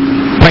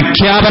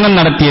പ്രഖ്യാപനം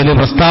നടത്തിയത്,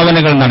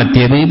 പ്രസ്താവനകൾ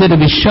നടത്തിയത്. ഇതൊരു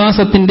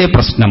വിശ്വാസത്തിന്റെ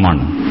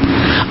പ്രശ്നമാണ്.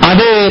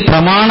 അത്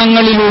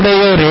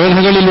പ്രമാണങ്ങളിലൂടെയോ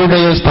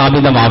രേഖകളിലൂടെയോ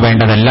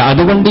സ്ഥാപിതമാവേണ്ടതല്ല.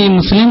 അതുകൊണ്ട്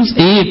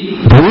ഈ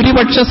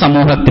ഭൂരിപക്ഷ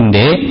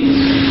സമൂഹത്തിന്റെ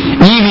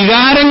ഈ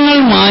വികാരങ്ങൾ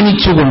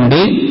മാനിച്ചുകൊണ്ട്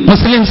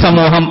മുസ്ലിം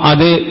സമൂഹം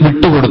അത്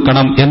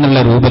വിട്ടുകൊടുക്കണം എന്നുള്ള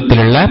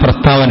രൂപത്തിലുള്ള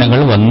പ്രസ്താവനകൾ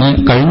വന്ന്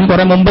കഴിഞ്ഞ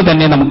കുറെ മുമ്പ്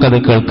തന്നെ നമുക്കത്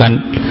കേൾക്കാൻ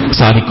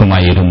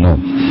സാധിക്കുമായിരുന്നു.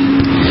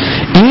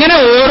 ഇങ്ങനെ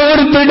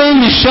ഓരോരുത്തരുടെയും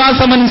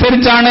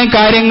വിശ്വാസമനുസരിച്ചാണ്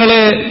കാര്യങ്ങൾ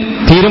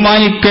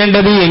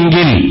തീരുമാനിക്കേണ്ടത്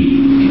എങ്കിൽ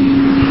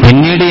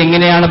പിന്നീട്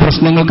എങ്ങനെയാണ്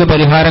പ്രശ്നങ്ങൾക്ക്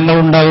പരിഹാരങ്ങൾ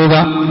ഉണ്ടാവുക?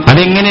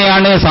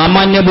 അതെങ്ങനെയാണ്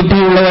സാമാന്യ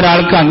ബുദ്ധിയുള്ള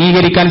ഒരാൾക്ക്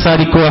അംഗീകരിക്കാൻ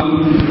സാധിക്കുക?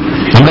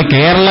 നമ്മുടെ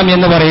കേരളം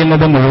എന്ന്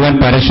പറയുന്നത് മുഴുവൻ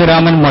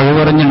പരശുരാമൻ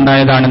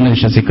മഴുവറിഞ്ഞുണ്ടായതാണെന്ന്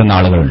വിശ്വസിക്കുന്ന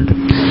ആളുകളുണ്ട്.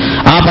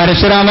 ആ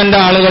പരശുരാമന്റെ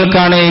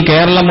ആളുകൾക്കാണ് ഈ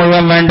കേരളം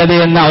മുഴുവൻ വേണ്ടത്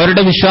എന്ന്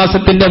അവരുടെ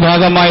വിശ്വാസത്തിന്റെ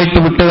ഭാഗമായിട്ട്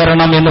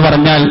വിട്ടുതരണം എന്ന്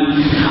പറഞ്ഞാൽ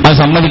അത്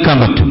സമ്മതിക്കാൻ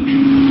പറ്റും.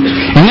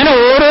 ഇങ്ങനെ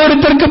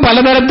ഓരോരുത്തർക്ക്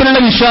പലതരത്തിലുള്ള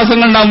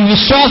വിശ്വാസങ്ങളുണ്ടാവും.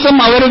 വിശ്വാസം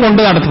അവർ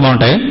കൊണ്ട്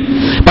നടത്തുന്നോട്ടെ,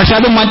 പക്ഷെ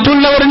അത്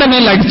മറ്റുള്ളവരുടെ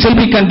മേൽ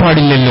അടിച്ചേൽപ്പിക്കാൻ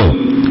പാടില്ലല്ലോ.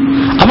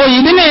 അപ്പോൾ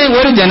ഇതിനെ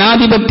ഒരു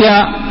ജനാധിപത്യ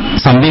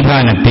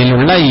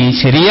സംവിധാനത്തിലുള്ള ഈ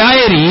ശരിയായ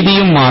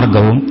രീതിയും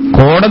മാർഗവും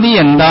കോടതി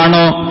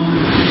എന്താണോ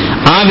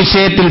ആ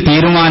വിഷയത്തിൽ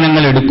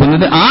തീരുമാനങ്ങൾ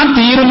എടുക്കുന്നത് ആ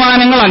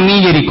തീരുമാനങ്ങൾ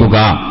അംഗീകരിക്കുക.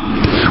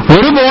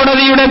 ഒരു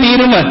കോടതിയുടെ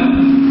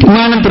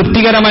തീരുമാനം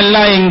തൃപ്തികരമല്ല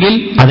എങ്കിൽ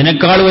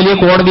അതിനേക്കാൾ വലിയ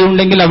കോടതി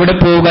ഉണ്ടെങ്കിൽ അവിടെ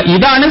പോവുക.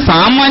 ഇതാണ്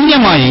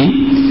സാമാന്യമായി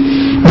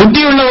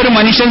ബുദ്ധിയുള്ള ഒരു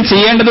മനുഷ്യൻ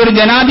ചെയ്യേണ്ടത്, ഒരു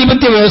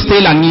ജനാധിപത്യ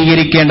വ്യവസ്ഥയിൽ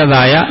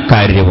അംഗീകരിക്കേണ്ടതായ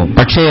കാര്യവും.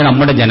 പക്ഷേ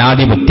നമ്മുടെ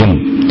ജനാധിപത്യം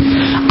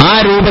ആ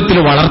രൂപത്തിൽ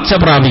വളർച്ച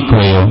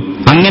പ്രാപിക്കുകയോ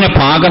അങ്ങനെ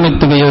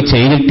പാകമെത്തുകയോ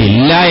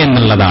ചെയ്തിട്ടില്ല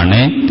എന്നുള്ളതാണ്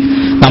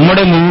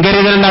നമ്മുടെ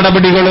മുൻകരുതൽ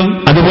നടപടികളും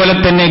അതുപോലെ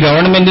തന്നെ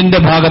ഗവൺമെന്റിന്റെ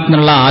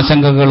ഭാഗത്തുനിന്നുള്ള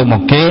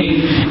ആശങ്കകളുമൊക്കെ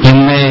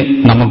ഇന്ന്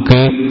നമുക്ക്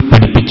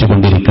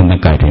പഠിപ്പിച്ചുകൊണ്ടിരിക്കുന്ന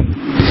കാര്യം.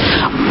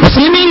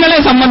 മുസ്ലിമീങ്ങളെ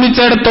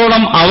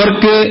സംബന്ധിച്ചിടത്തോളം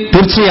അവർക്ക്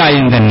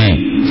തീർച്ചയായും തന്നെ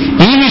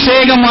ഈ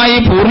വിഷയകമായി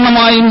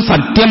പൂർണ്ണമായും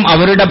സത്യം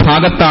അവരുടെ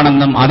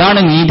ഭാഗത്താണെന്നും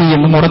അതാണ് നീതി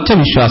എന്നും ഉറച്ച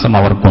വിശ്വാസം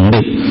അവർക്കുണ്ട്.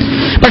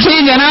 പക്ഷേ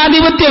ഈ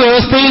ജനാധിപത്യ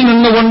വ്യവസ്ഥയിൽ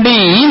നിന്നുകൊണ്ട്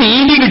ഈ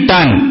നീതി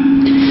കിട്ടാൻ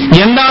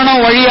എന്താണോ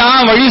വഴി ആ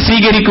വഴി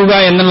സ്വീകരിക്കുക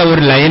എന്നുള്ള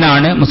ഒരു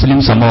ലൈനാണ് മുസ്ലിം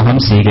സമൂഹം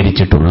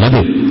സ്വീകരിച്ചിട്ടുള്ളത്.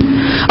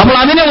 അപ്പോൾ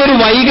അതിനെ ഒരു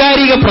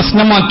വൈകാരിക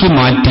പ്രശ്നമാക്കി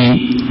മാറ്റി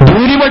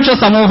ഭൂരിപക്ഷ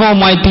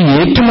സമൂഹവുമായിട്ട്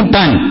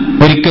ഏറ്റുമുട്ടാൻ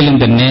ഒരിക്കലും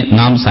തന്നെ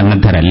നാം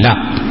സന്നദ്ധരല്ല.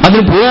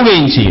 അതിൽ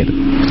പോവുകയും ചെയ്യരുത്.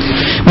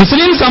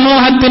 മുസ്ലിം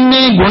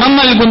സമൂഹത്തിന് ഗുണം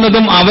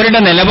നൽകുന്നതും അവരുടെ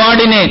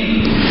നിലപാടിനെ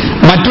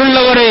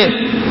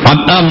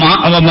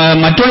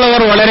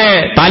മറ്റുള്ളവർ വളരെ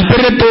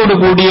താല്പര്യത്തോടു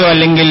കൂടിയോ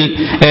അല്ലെങ്കിൽ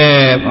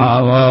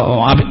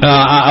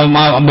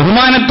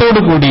ബഹുമാനത്തോടു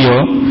കൂടിയോ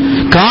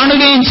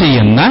കാണുകയും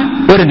ചെയ്യുന്ന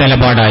ഒരു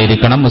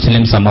നിലപാടായിരിക്കണം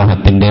മുസ്ലിം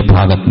സമൂഹത്തിന്റെ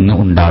ഭാഗത്തുനിന്ന്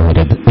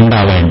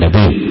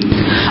ഉണ്ടാവേണ്ടത്.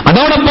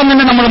 അതോടൊപ്പം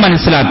തന്നെ നമ്മൾ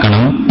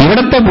മനസ്സിലാക്കണം,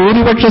 ഇവിടുത്തെ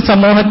ഭൂരിപക്ഷ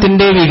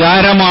സമൂഹത്തിന്റെ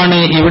വികാരമാണ്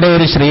ഇവിടെ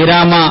ഒരു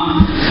ശ്രീരാമ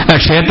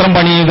ക്ഷേത്രം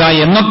പണിയുക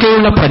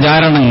എന്നൊക്കെയുള്ള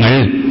പ്രചാരണങ്ങൾ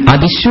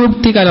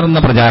അതിശയോക്തി കലർന്ന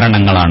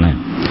പ്രചാരണങ്ങളാണ്.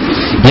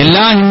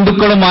 എല്ലാ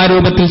ഹിന്ദുക്കളും ആ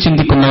രൂപത്തിൽ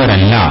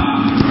ചിന്തിക്കുന്നവരല്ല.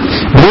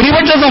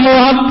 ഭൂരിപക്ഷ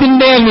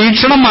സമൂഹത്തിന്റെ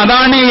വീക്ഷണം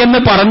അതാണ് എന്ന്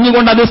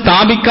പറഞ്ഞുകൊണ്ട് അത്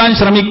സ്ഥാപിക്കാൻ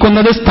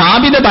ശ്രമിക്കുന്നത്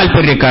സ്ഥാപിത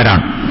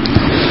താൽപര്യക്കാരാണ്.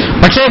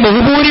 പക്ഷേ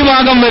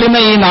ബഹുഭൂരിഭാഗം വരുന്ന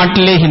ഈ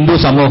നാട്ടിലെ ഹിന്ദു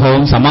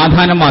സമൂഹവും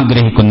സമാധാനം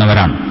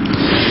ആഗ്രഹിക്കുന്നവരാണ്.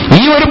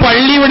 ഈ ഒരു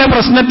പള്ളിയുടെ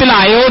പ്രശ്നത്തിൽ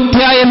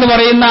അയോധ്യ എന്ന്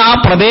പറയുന്ന ആ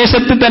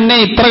പ്രദേശത്ത് തന്നെ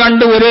ഇത്ര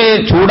കണ്ട് ഒരു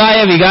ചൂടായ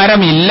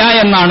വികാരമില്ല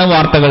എന്നാണ്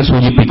വാർത്തകൾ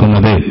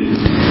സൂചിപ്പിക്കുന്നത്.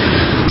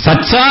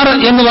 സച്ചാർ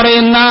എന്ന്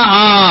പറയുന്ന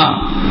ആ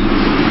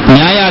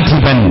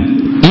ന്യായാധിപൻ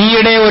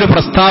ഈയിടെ ഒരു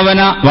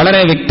പ്രസ്താവന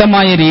വളരെ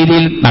വ്യക്തമായ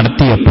രീതിയിൽ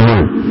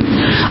നടത്തിയപ്പോൾ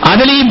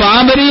അതിൽ ഈ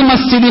ബാബരി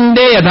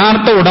മസ്ജിദിന്റെ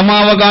യഥാർത്ഥ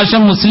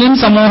ഉടമാവകാശം മുസ്ലിം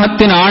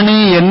സമൂഹത്തിനാണ്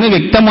എന്ന്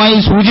വ്യക്തമായി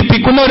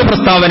സൂചിപ്പിക്കുന്ന ഒരു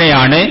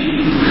പ്രസ്താവനയാണ്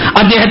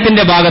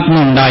അദ്ദേഹത്തിന്റെ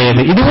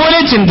ഭാഗത്തുനിന്നുണ്ടായത്. ഇതുപോലെ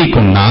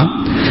ചിന്തിക്കുന്ന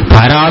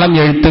ധാരാളം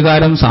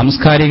എഴുത്തുകാരും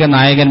സാംസ്കാരിക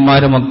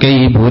നായകന്മാരുമൊക്കെ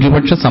ഈ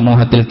ഭൂരിപക്ഷ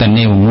സമൂഹത്തിൽ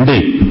തന്നെ ഉണ്ട്.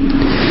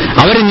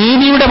 അവർ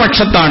നീതിയുടെ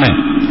പക്ഷത്താണ്.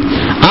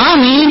 ആ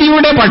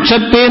നീതിയുടെ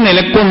പക്ഷത്തെ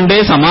നിലക്കൊണ്ട്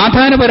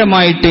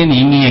സമാധാനപരമായിട്ട്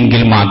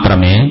നീങ്ങിയെങ്കിൽ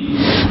മാത്രമേ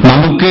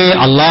നമുക്ക്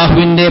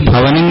അള്ളാഹുവിന്റെ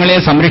ഭവനങ്ങളെ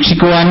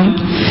സംരക്ഷിക്കുവാനും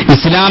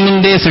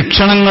ഇസ്ലാമിന്റെ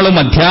ശിക്ഷണങ്ങളും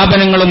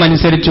അധ്യാപനങ്ങളും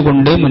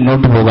അനുസരിച്ചുകൊണ്ട്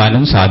മുന്നോട്ടു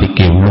പോകാനും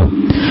സാധിക്കുകയുള്ളൂ.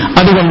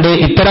 അതുകൊണ്ട്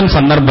ഇത്തരം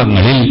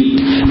സന്ദർഭങ്ങളിൽ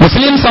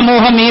മുസ്ലിം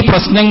സമൂഹം ഈ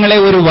പ്രശ്നങ്ങളെ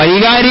ഒരു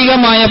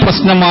വൈകാരികമായ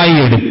പ്രശ്നമായി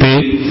എടുത്ത്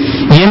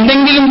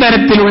എന്തെങ്കിലും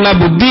തരത്തിലുള്ള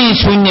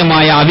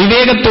ബുദ്ധിശൂന്യമായ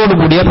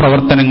അവിവേകത്തോടുകൂടിയ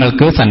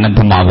പ്രവർത്തനങ്ങൾക്ക്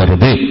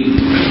സന്നദ്ധമാവരുത്.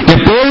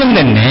 എപ്പോഴും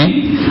തന്നെ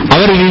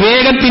അവർ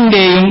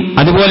വിവേകത്തിന്റെയും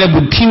അതുപോലെ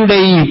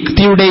ബുദ്ധിയുടെയും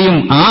യുക്തിയുടെയും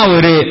ആ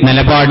ഒരു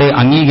നിലപാട്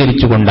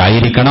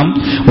അംഗീകരിച്ചുകൊണ്ടായിരിക്കണം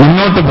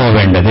മുന്നോട്ടു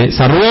പോവേണ്ടത്.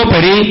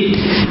 സർവോപരി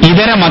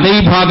ഇതര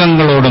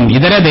മതവിഭാഗങ്ങളോടും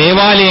ഇതര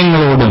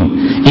ദേവാലയങ്ങളോടും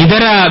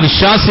ഇതര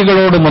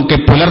വിശ്വാസികളോടുമൊക്കെ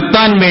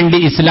പുലർത്താൻ വേണ്ടി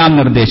ഇസ്ലാം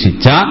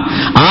നിർദ്ദേശിച്ച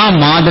ആ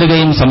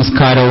മാതൃകയും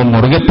സംസ്കാരവും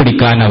മുറുകെ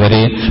പിടിക്കാൻ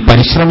അവരെ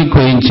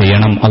പരിശ്രമിക്കുകയും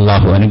ചെയ്യണം.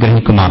 അള്ളാഹു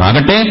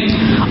അനുഗ്രഹിക്കുമാറാകട്ടെ.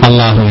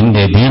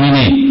 അള്ളാഹുവിന്റെ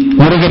ദീനിനെ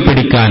മുറുകെ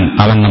പിടിക്കാൻ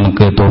അവൻ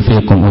നമുക്ക്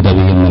തൗഫീഖും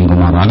ഉദവിയും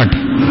നൽകുമാറാകട്ടെ.